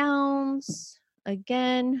be sounds.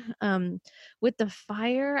 Again, with the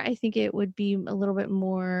fire, I think it would be a little bit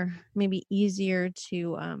more maybe easier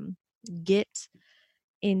to get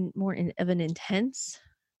in more of an intense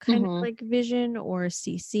kind of like vision or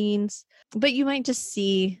see scenes, but you might just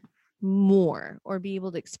see more or be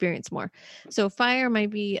able to experience more. So fire might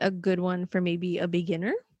be a good one for maybe a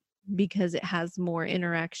beginner because it has more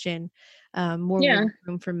interaction, more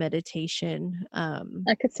room for meditation.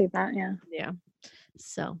 I could see that. Yeah.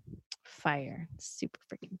 So fire, super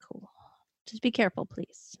freaking cool. Just be careful,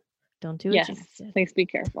 please. Don't do it. Yes, please be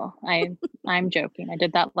careful. I'm joking. I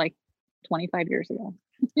did that like 25 years ago.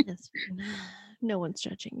 Yes, no one's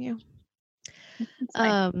judging you.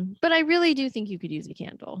 But I really do think you could use a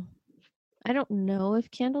candle. I don't know if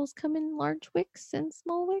candles come in large wicks and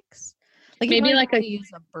small wicks. Like maybe like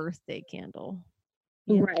use a birthday candle.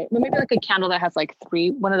 Right. Well, maybe like a candle that has like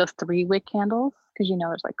one of those 3-wick candles, because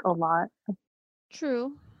there's like a lot of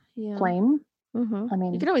true. Yeah. Flame. I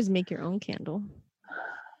mean, you could always make your own candle.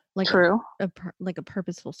 Like true. Like a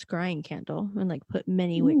purposeful scrying candle and like put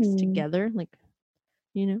many wicks together, like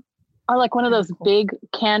Or like one of those big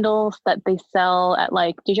candles that they sell at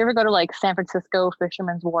like, did you ever go to like San Francisco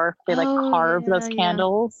Fisherman's Wharf? They like carve those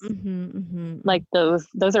candles. Like those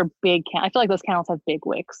are big. I feel like those candles have big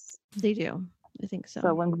wicks. They do. I think so.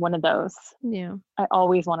 So one of those. Yeah. I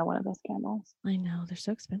always wanted one of those candles. I know. They're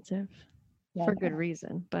so expensive for good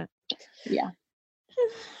reason, but yeah.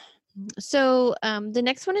 So the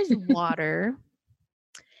next one is water.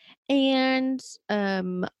 And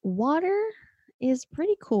water is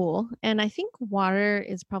pretty cool. And I think water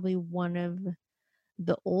is probably one of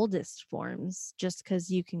the oldest forms just because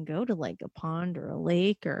you can go to like a pond or a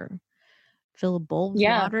lake or fill a bowl with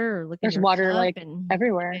water or look at your water cup like and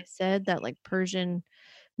everywhere. I said that like Persian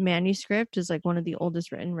manuscript is like one of the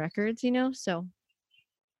oldest written records, so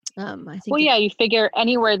I think you figure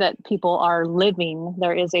anywhere that people are living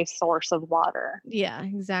there is a source of water. Yeah,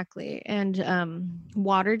 exactly. And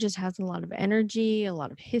water just has a lot of energy, a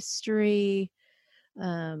lot of history.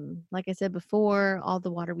 Like I said before, all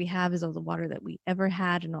the water we have is all the water that we ever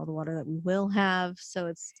had and all the water that we will have, so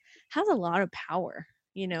it's has a lot of power,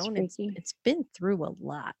 and it's been through a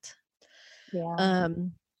lot.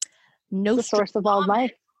 The source of all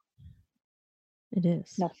life. It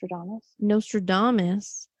is.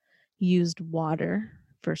 Nostradamus used water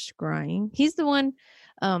for scrying. He's the one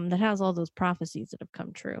that has all those prophecies that have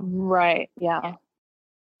come true. Right. Yeah.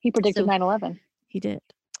 He predicted 9/11. He did.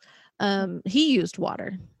 He used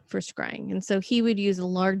water for scrying. And so he would use a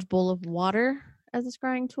large bowl of water as a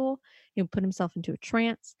scrying tool. He would put himself into a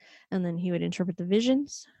trance and then he would interpret the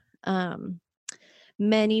visions.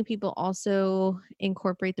 Many people also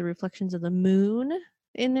incorporate the reflections of the moon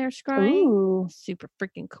in their scrying. Ooh. Super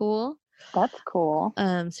freaking cool. That's cool.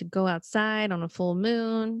 So go outside on a full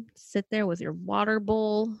moon, sit there with your water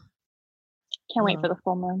bowl. Can't wait for the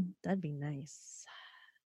full moon. That'd be nice.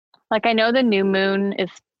 Like I know the new moon is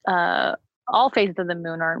all phases of the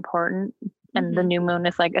moon are important, and the new moon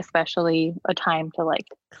is like especially a time to like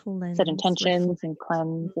cleanse, set intentions and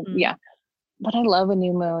cleanse. And, but I love a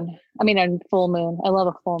new moon. I mean a full moon. I love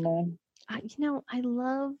a full moon. I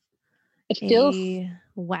love a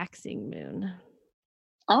waxing moon.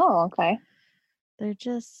 Oh, okay. They're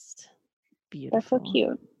just beautiful. They're so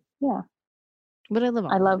cute. Yeah. But I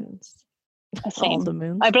love moons. Same. All the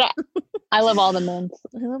moons. I love all the moons.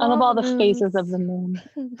 I love all the phases of the moon.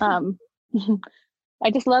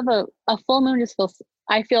 I just love a full moon. Just feels,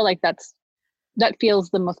 I feel like that feels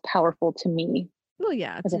the most powerful to me. Well,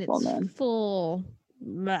 yeah, it's in its full,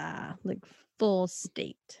 like full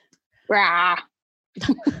state. Rah.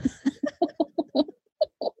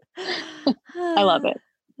 I love it.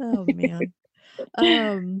 Oh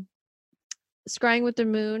man. Scrying with the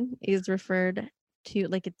moon is referred to,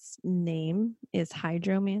 like, its name is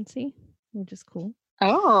hydromancy, which is cool.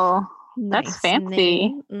 Oh, nice, that's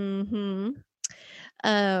fancy.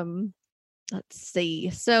 Let's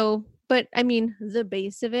see. So, but I mean, the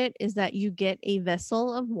base of it is that you get a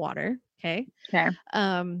vessel of water. Okay.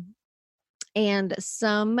 And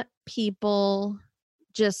some people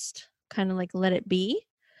just kind of like let it be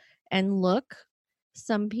and look.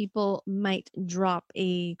 Some people might drop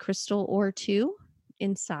a crystal or two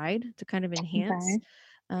inside to kind of enhance.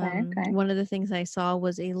 One of the things I saw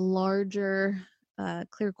was a larger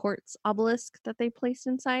clear quartz obelisk that they placed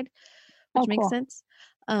inside, which makes sense.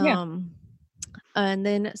 And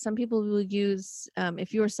then some people will use,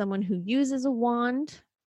 if you're someone who uses a wand,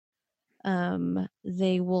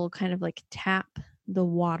 they will kind of like tap the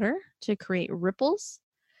water to create ripples,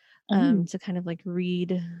 to kind of like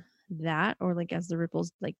read that, or like as the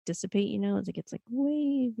ripples like dissipate, you know, as it gets like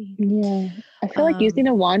wavy. Yeah, I feel like using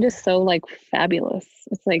a wand is so like fabulous.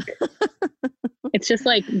 It's like it's just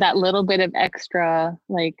like that little bit of extra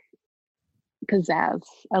like pizzazz.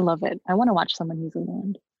 I love it. I want to watch someone use a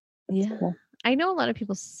wand. That's cool. I know a lot of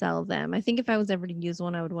people sell them. I think if I was ever to use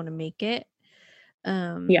one, I would want to make it.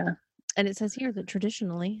 And it says here that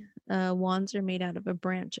traditionally, wands are made out of a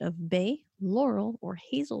branch of bay, laurel, or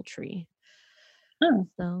hazel tree. Oh,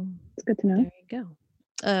 so it's good to know. There you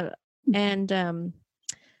go. And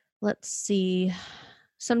let's see.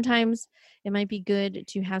 Sometimes it might be good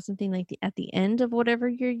to have something like at the end of whatever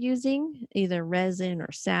you're using, either resin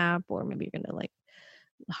or sap, or maybe you're gonna like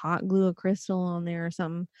hot glue a crystal on there or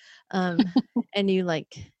something. And you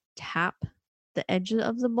like tap the edge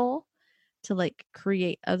of the bowl to like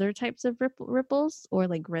create other types of ripples or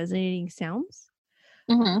like resonating sounds.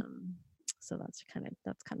 So that's kind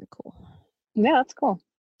of cool. Yeah, that's cool.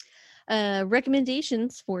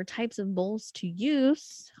 Recommendations for types of bowls to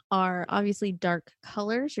use are obviously dark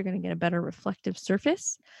colors. You're going to get a better reflective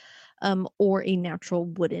surface, or a natural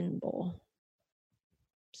wooden bowl.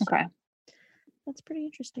 So okay. That's pretty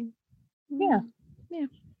interesting. Yeah.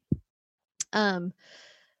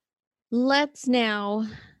 Let's now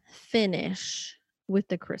finish with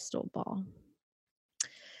the crystal ball.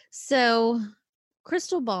 So,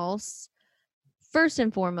 crystal balls, first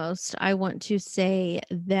and foremost, I want to say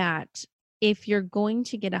that if you're going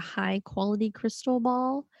to get a high quality crystal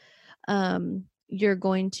ball, you're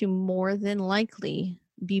going to more than likely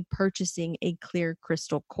be purchasing a clear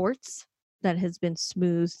crystal quartz that has been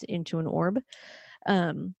smoothed into an orb.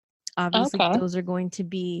 Obviously, those are going to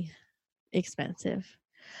be expensive.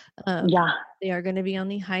 They are going to be on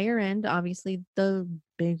the higher end. Obviously, the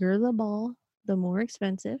bigger the ball, the more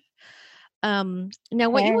expensive. Now,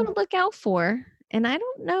 what you want to look out for, and I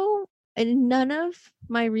don't know, in none of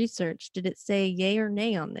my research did it say yay or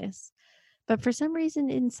nay on this, but for some reason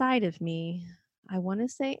inside of me, I want to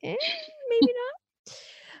say, maybe not.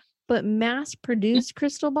 But mass-produced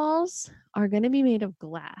crystal balls are going to be made of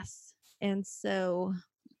glass, and so.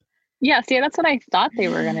 Yeah, see, that's what I thought they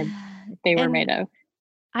were made of.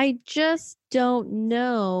 I just don't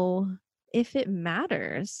know if it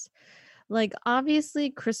matters. Like, obviously,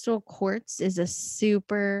 crystal quartz is a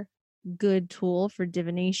super good tool for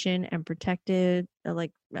divination and protective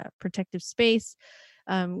space,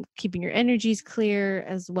 keeping your energies clear,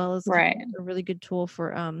 as well as a really good tool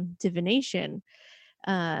for divination.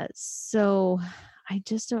 So I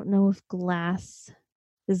just don't know if glass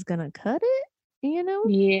is gonna cut it, you know?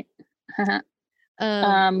 Yeah.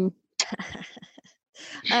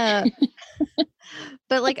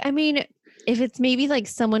 But like, I mean, if it's maybe like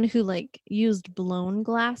someone who like used blown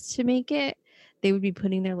glass to make it, they would be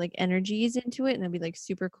putting their like energies into it, and that'd be like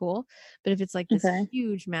super cool. But if it's like this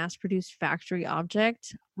huge mass-produced factory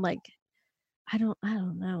object, like I don't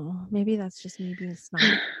know. Maybe that's just me being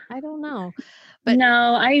snobby. I don't know. But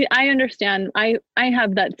no, I understand. I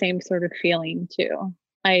have that same sort of feeling too.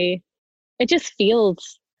 It just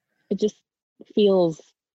feels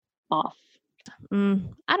off.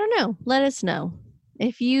 I don't know. Let us know.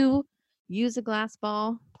 If you use a glass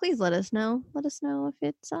ball, please let us know. Let us know if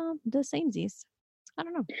it's the samesies. I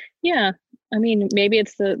don't know. Yeah. I mean, maybe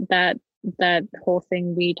it's that whole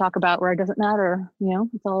thing we talk about where it doesn't matter, you know,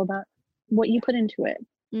 it's all about what you put into it.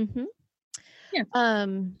 Yeah.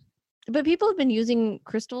 But people have been using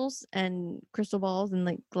crystals and crystal balls and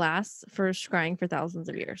like glass for scrying for thousands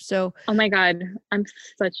of years. So, oh my God, I'm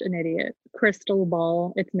such an idiot. Crystal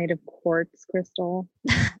ball. It's made of quartz crystal.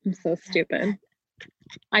 I'm so stupid.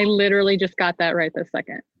 I literally just got that right this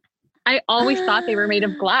second. I always thought they were made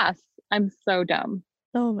of glass. I'm so dumb.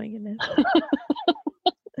 Oh my goodness.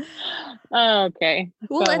 Okay.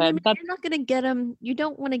 Well, and then you're not going to get them. You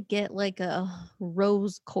don't want to get like a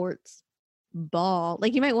rose quartz ball.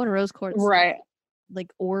 Like you might want a rose quartz right,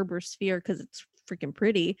 like orb or sphere because it's freaking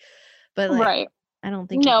pretty. But like, right. I don't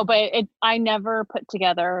think no, but I never put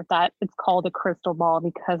together that it's called a crystal ball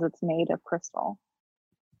because it's made of crystal.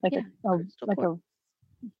 Like Jesus.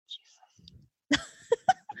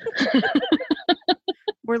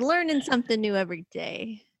 We're learning something new every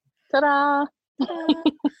day. Ta-da!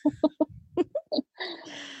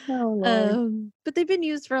 Oh, but they've been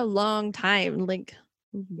used for a long time, like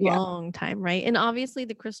long time, right? And obviously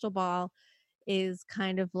the crystal ball is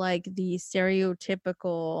kind of like the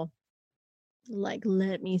stereotypical, like,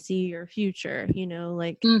 let me see your future, you know,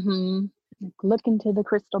 like look into the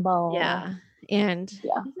crystal ball. Yeah. And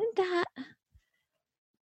isn't that,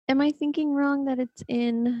 am I thinking wrong that it's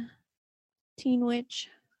in Teen Witch?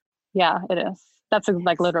 Yeah, it is. That's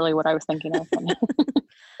like literally what I was thinking of.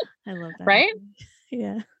 I love that. Right?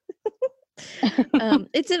 Yeah.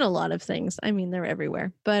 It's in a lot of things. I mean, they're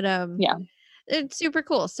everywhere. But yeah, it's super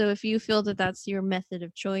cool. So if you feel that that's your method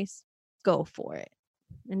of choice, go for it.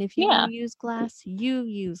 And if you want to use glass, you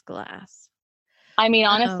use glass. I mean,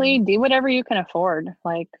 honestly, do whatever you can afford.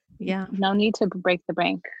 Like, no need to break the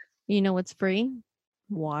bank. You know what's free?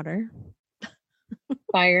 Water.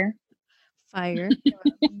 Fire.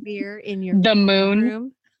 Beer in your the moon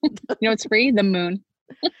room. You know what's free? The moon.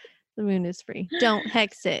 The moon is free. Don't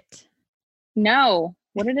hex it. No.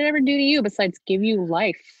 What did it ever do to you besides give you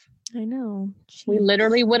life? I know. Jeez. We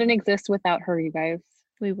literally wouldn't exist without her, you guys.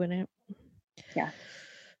 We wouldn't. Yeah.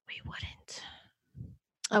 We wouldn't.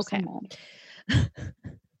 Okay.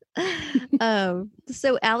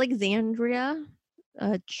 So Alexandria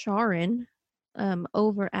Charin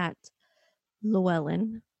over at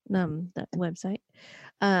Llewellyn, that website,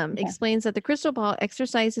 explains that the crystal ball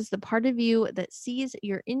exercises the part of you that sees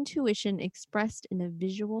your intuition expressed in a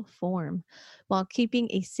visual form while keeping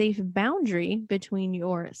a safe boundary between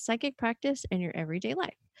your psychic practice and your everyday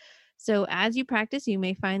life. So as you practice, you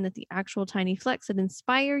may find that the actual tiny flecks that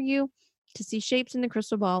inspire you to see shapes in the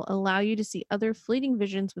crystal ball allow you to see other fleeting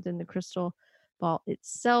visions within the crystal ball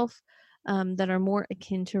itself that are more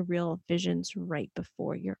akin to real visions right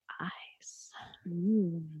before your eyes.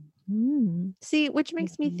 See, which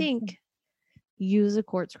makes me think use a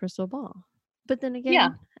quartz crystal ball. But then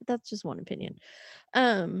again, that's just one opinion.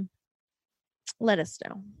 Let us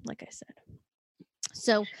know, like I said.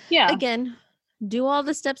 So again, do all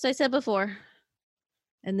the steps I said before,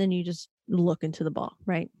 and then you just look into the ball,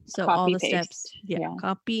 right? So copy, all the paste. steps,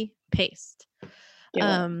 copy, paste.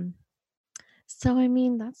 So I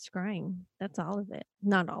mean, that's scrying. That's all of it.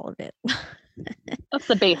 Not all of it. That's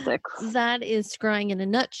the basics. That is scrying in a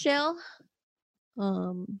nutshell.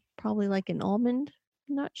 Probably like an almond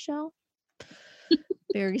nutshell.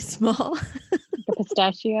 Very small. The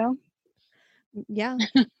pistachio. Yeah.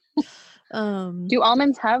 Do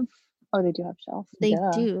almonds have? Oh, they do have shells. They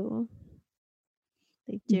do.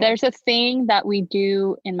 They do. There's a thing that we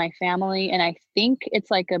do in my family, and I think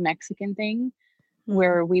it's like a Mexican thing,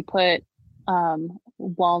 where we put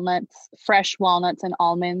walnuts, fresh walnuts, and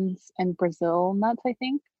almonds, and Brazil nuts, I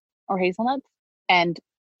think, or hazelnuts, and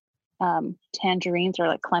tangerines or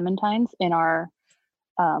like clementines in our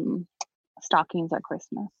stockings at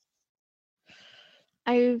Christmas.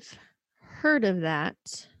 I've heard of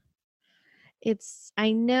that.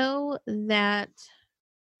 I know that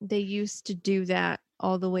they used to do that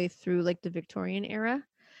all the way through like the Victorian era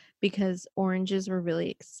because oranges were really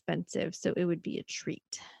expensive, so it would be a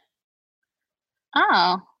treat.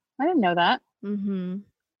 Oh, I didn't know that. Mm-hmm.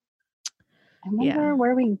 I wonder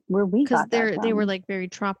where we got that from. They were like very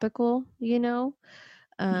tropical, you know.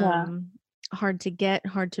 Hard to get,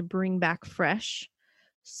 hard to bring back fresh.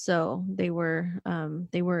 So they were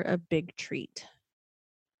a big treat.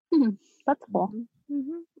 That's cool.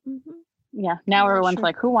 Yeah. Now everyone's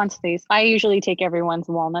like, who wants these? I usually take everyone's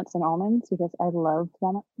walnuts and almonds because I love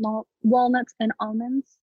walnuts and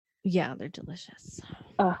almonds. Yeah, they're delicious.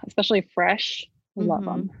 Especially fresh. I love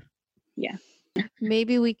them. Yeah.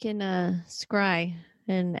 Maybe we can scry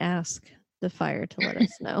and ask the fire to let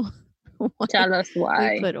us know. Tell us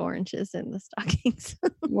why we put oranges in the stockings.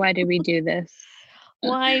 Why do we do this?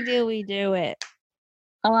 Why do we do it?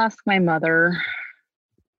 I'll ask my mother.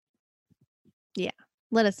 Yeah,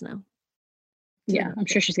 let us know. Yeah, I'm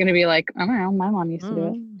sure she's going to be like, I don't know, my mom used to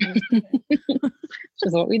do it. Which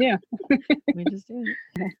is what we do. We just do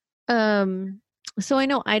it. So I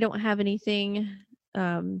know I don't have anything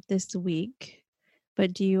this week,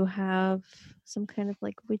 but do you have some kind of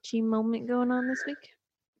like witchy moment going on this week?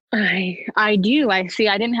 I do. I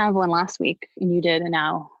didn't have one last week and you did, and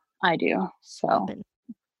now I do. So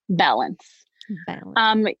balance.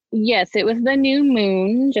 Yes, it was the new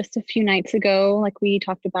moon just a few nights ago, like we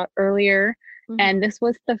talked about earlier. Mm-hmm. And this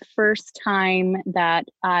was the first time that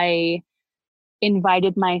I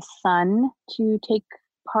invited my son to take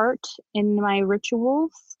part in my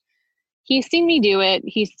rituals. He's seen me do it.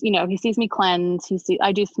 He sees me cleanse.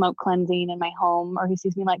 I do smoke cleansing in my home, or he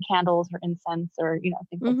sees me light candles or incense or,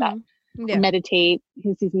 things like that. Yeah. Meditate.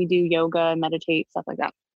 He sees me do yoga, meditate, stuff like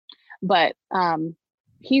that. But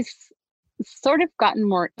he's sort of gotten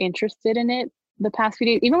more interested in it the past few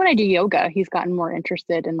days. Even when I do yoga, he's gotten more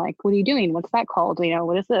interested in like, what are you doing? What's that called?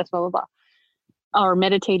 What is this? Blah, blah, blah. Or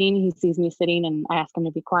meditating. He sees me sitting and I ask him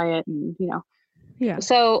to be quiet and, Yeah.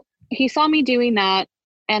 So he saw me doing that.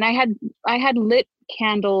 And I had lit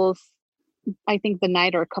candles, I think the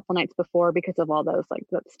night or a couple nights before because of all those, like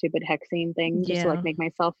that stupid hexing thing, just to like make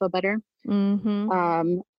myself feel better.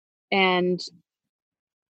 Mm-hmm. And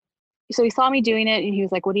so he saw me doing it and he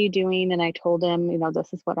was like, what are you doing? And I told him,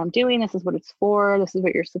 this is what I'm doing. This is what it's for. This is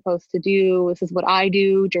what you're supposed to do. This is what I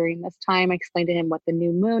do during this time. I explained to him what the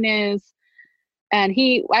new moon is. And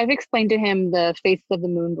I've explained to him the phases of the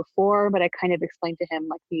moon before, but I kind of explained to him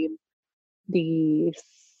like the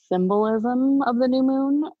symbolism of the new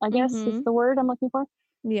moon, I guess is the word I'm looking for.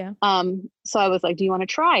 Yeah. So I was like, do you want to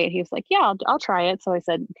try it? He was like, yeah, I'll try it. So I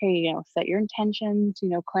said, okay, set your intentions,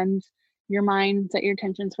 cleanse your mind, set your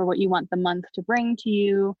intentions for what you want the month to bring to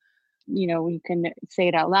you. You can say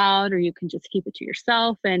it out loud or you can just keep it to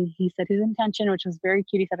yourself. And he said his intention, which was very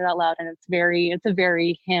cute. He said it out loud and it's a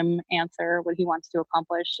very him answer, what he wants to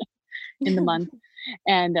accomplish in the month.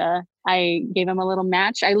 And I gave him a little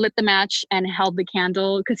match. I lit the match and held the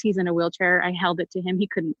candle because he's in a wheelchair. I held it to him. He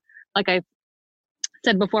couldn't, like I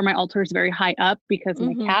said before, my altar is very high up because of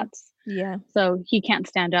my cats. Yeah. So he can't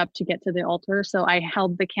stand up to get to the altar. So I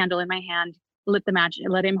held the candle in my hand, lit the match,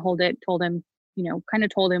 let him hold it, told him, kind of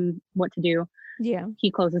told him what to do. Yeah. He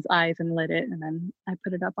closed his eyes and lit it. And then I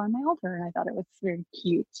put it up on my altar and I thought it was very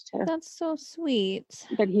cute. That's so sweet.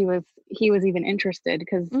 But he was even interested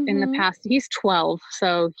because in the past, he's 12.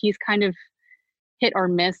 So he's kind of hit or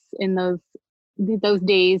miss in those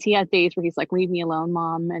days. He has days where he's like, leave me alone,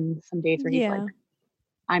 mom. And some days where he's like,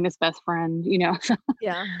 I'm his best friend, So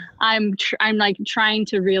yeah. I'm like trying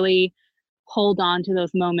to really hold on to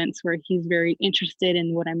those moments where he's very interested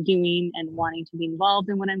in what I'm doing and wanting to be involved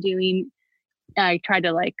in what I'm doing. I try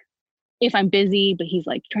to like, if I'm busy, but he's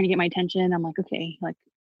like trying to get my attention, I'm like, okay, like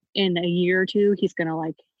in a year or two, he's going to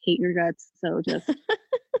like hate your guts. So just,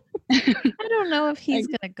 I don't know if he's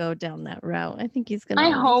going to go down that route. I think he's going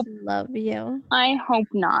to love you. I hope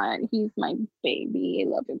not. He's my baby. I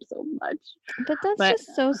love him so much. But that's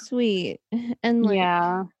just so sweet. And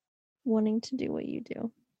like wanting to do what you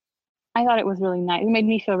do. I thought it was really nice. It made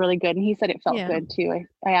me feel really good. And he said it felt good too.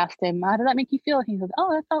 I asked him, how did that make you feel? And he said,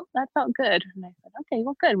 oh, that felt good. And I said, okay,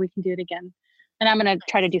 well, good. We can do it again. And I'm going to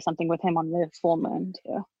try to do something with him on the full moon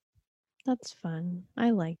too. That's fun. I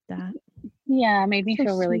like that. Yeah. It made me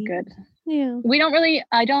feel really good. Yeah.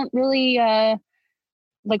 I don't really,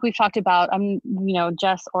 like we've talked about,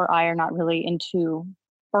 Jess or I are not really into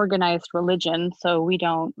organized religion. So we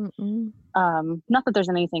don't, not that there's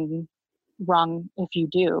anything wrong if you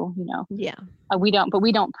do, yeah, we don't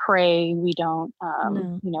pray, we don't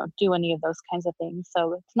do any of those kinds of things.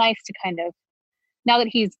 So it's nice to kind of, now that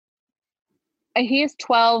he is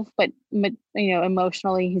 12 but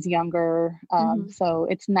emotionally he's younger, so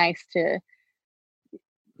it's nice to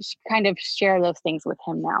kind of share those things with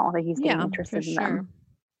him now that he's getting interested in them.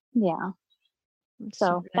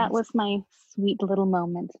 So that was my sweet little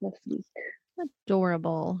moment this week.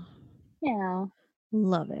 Adorable. Yeah.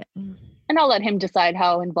 Love it. And I'll let him decide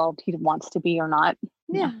how involved he wants to be or not.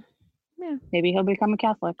 Yeah. Yeah. Maybe he'll become a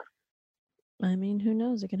Catholic. I mean, who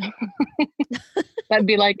knows? It can happen. That'd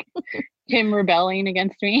be like him rebelling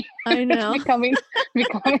against me. I know. becoming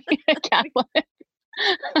a Catholic.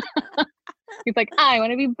 He's like, I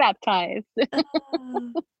want to be baptized.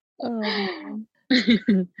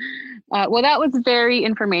 Well, that was very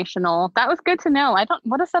informational. That was good to know.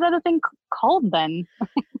 What is that other thing called then?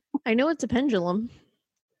 I know it's a pendulum.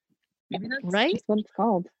 Maybe that's right? What it's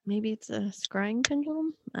called. Maybe it's a scrying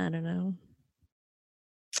pendulum. I don't know.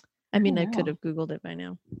 I mean, I could have Googled it by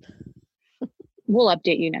now. We'll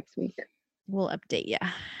update you next week. We'll update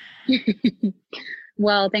you.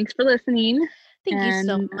 Well, thanks for listening. Thank you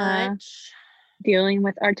so much. Dealing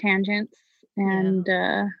with our tangents and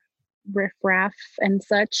riffraff and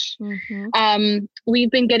such. We've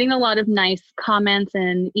been getting a lot of nice comments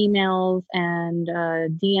and emails and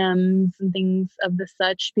DMs and things of the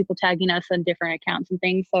such, people tagging us on different accounts and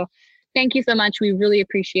things. So thank you so much. We really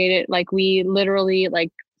appreciate it. Like, we literally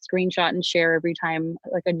like screenshot and share every time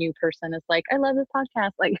like a new person is like, I love this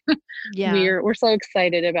podcast. Like, we're so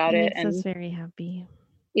excited about it. Makes us very happy.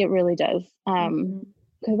 It really does.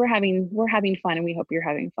 Because we're having fun, and we hope you're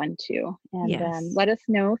having fun too. And let us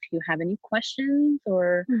know if you have any questions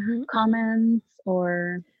or comments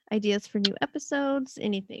or ideas for new episodes,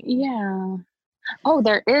 anything. Yeah. Oh,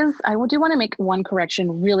 there is. I do want to make one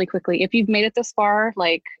correction really quickly. If you've made it this far,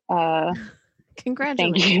 like,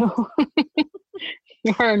 congratulations. Thank you.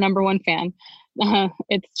 You're our number one fan.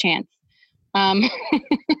 It's Chance.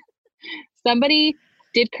 Somebody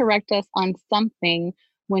did correct us on something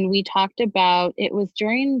when we talked about, it was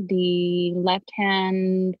during the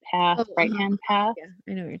left-hand path, right-hand path. Yeah,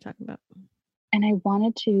 I know what you're talking about. And I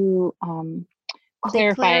wanted to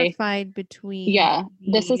clarify. They clarified between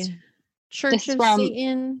this is Church of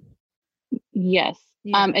Satan. Yes.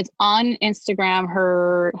 Yeah. It's on Instagram.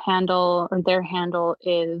 Her handle, or their handle,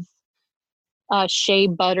 is Shea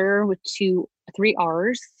Butter with 3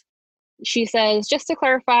 R's. She says, just to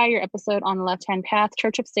clarify your episode on the left-hand path,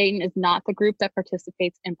 Church of Satan is not the group that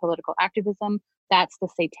participates in political activism. That's the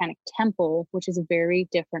Satanic Temple, which is very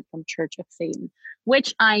different from Church of Satan,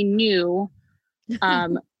 which I knew.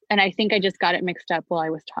 And I think I just got it mixed up while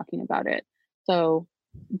I was talking about it. So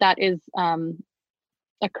that is a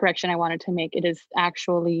correction I wanted to make. It is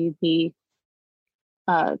actually the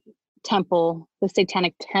temple, the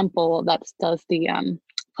Satanic Temple, that does the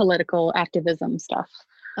political activism stuff.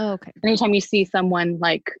 Oh, okay. Anytime you see someone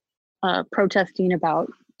like protesting about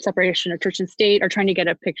separation of church and state, or trying to get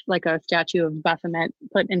a picture, like a statue of Baphomet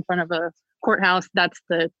put in front of a courthouse, that's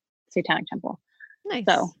the Satanic Temple. Nice.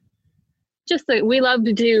 So just we love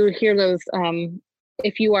to hear those.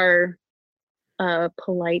 If you are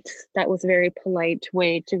polite, that was a very polite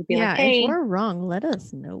way to be like, hey, if we're wrong, let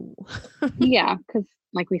us know. Yeah, because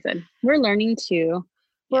like we said, we're learning too.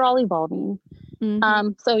 We're all evolving.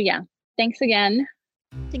 So yeah, thanks again.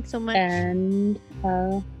 Thanks so much. And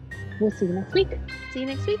we'll see you next week. See you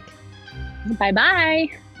next week. Bye-bye.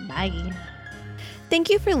 Bye. Thank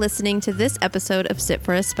you for listening to this episode of Sit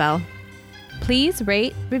for a Spell. Please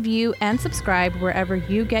rate, review, and subscribe wherever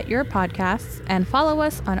you get your podcasts, and follow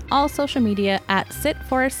us on all social media at Sit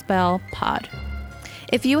for a Spell Pod.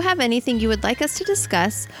 If you have anything you would like us to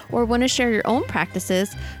discuss or want to share your own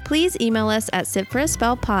practices, please email us at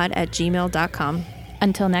sitforaspellpod@gmail.com.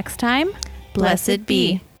 Until next time, blessed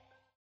be.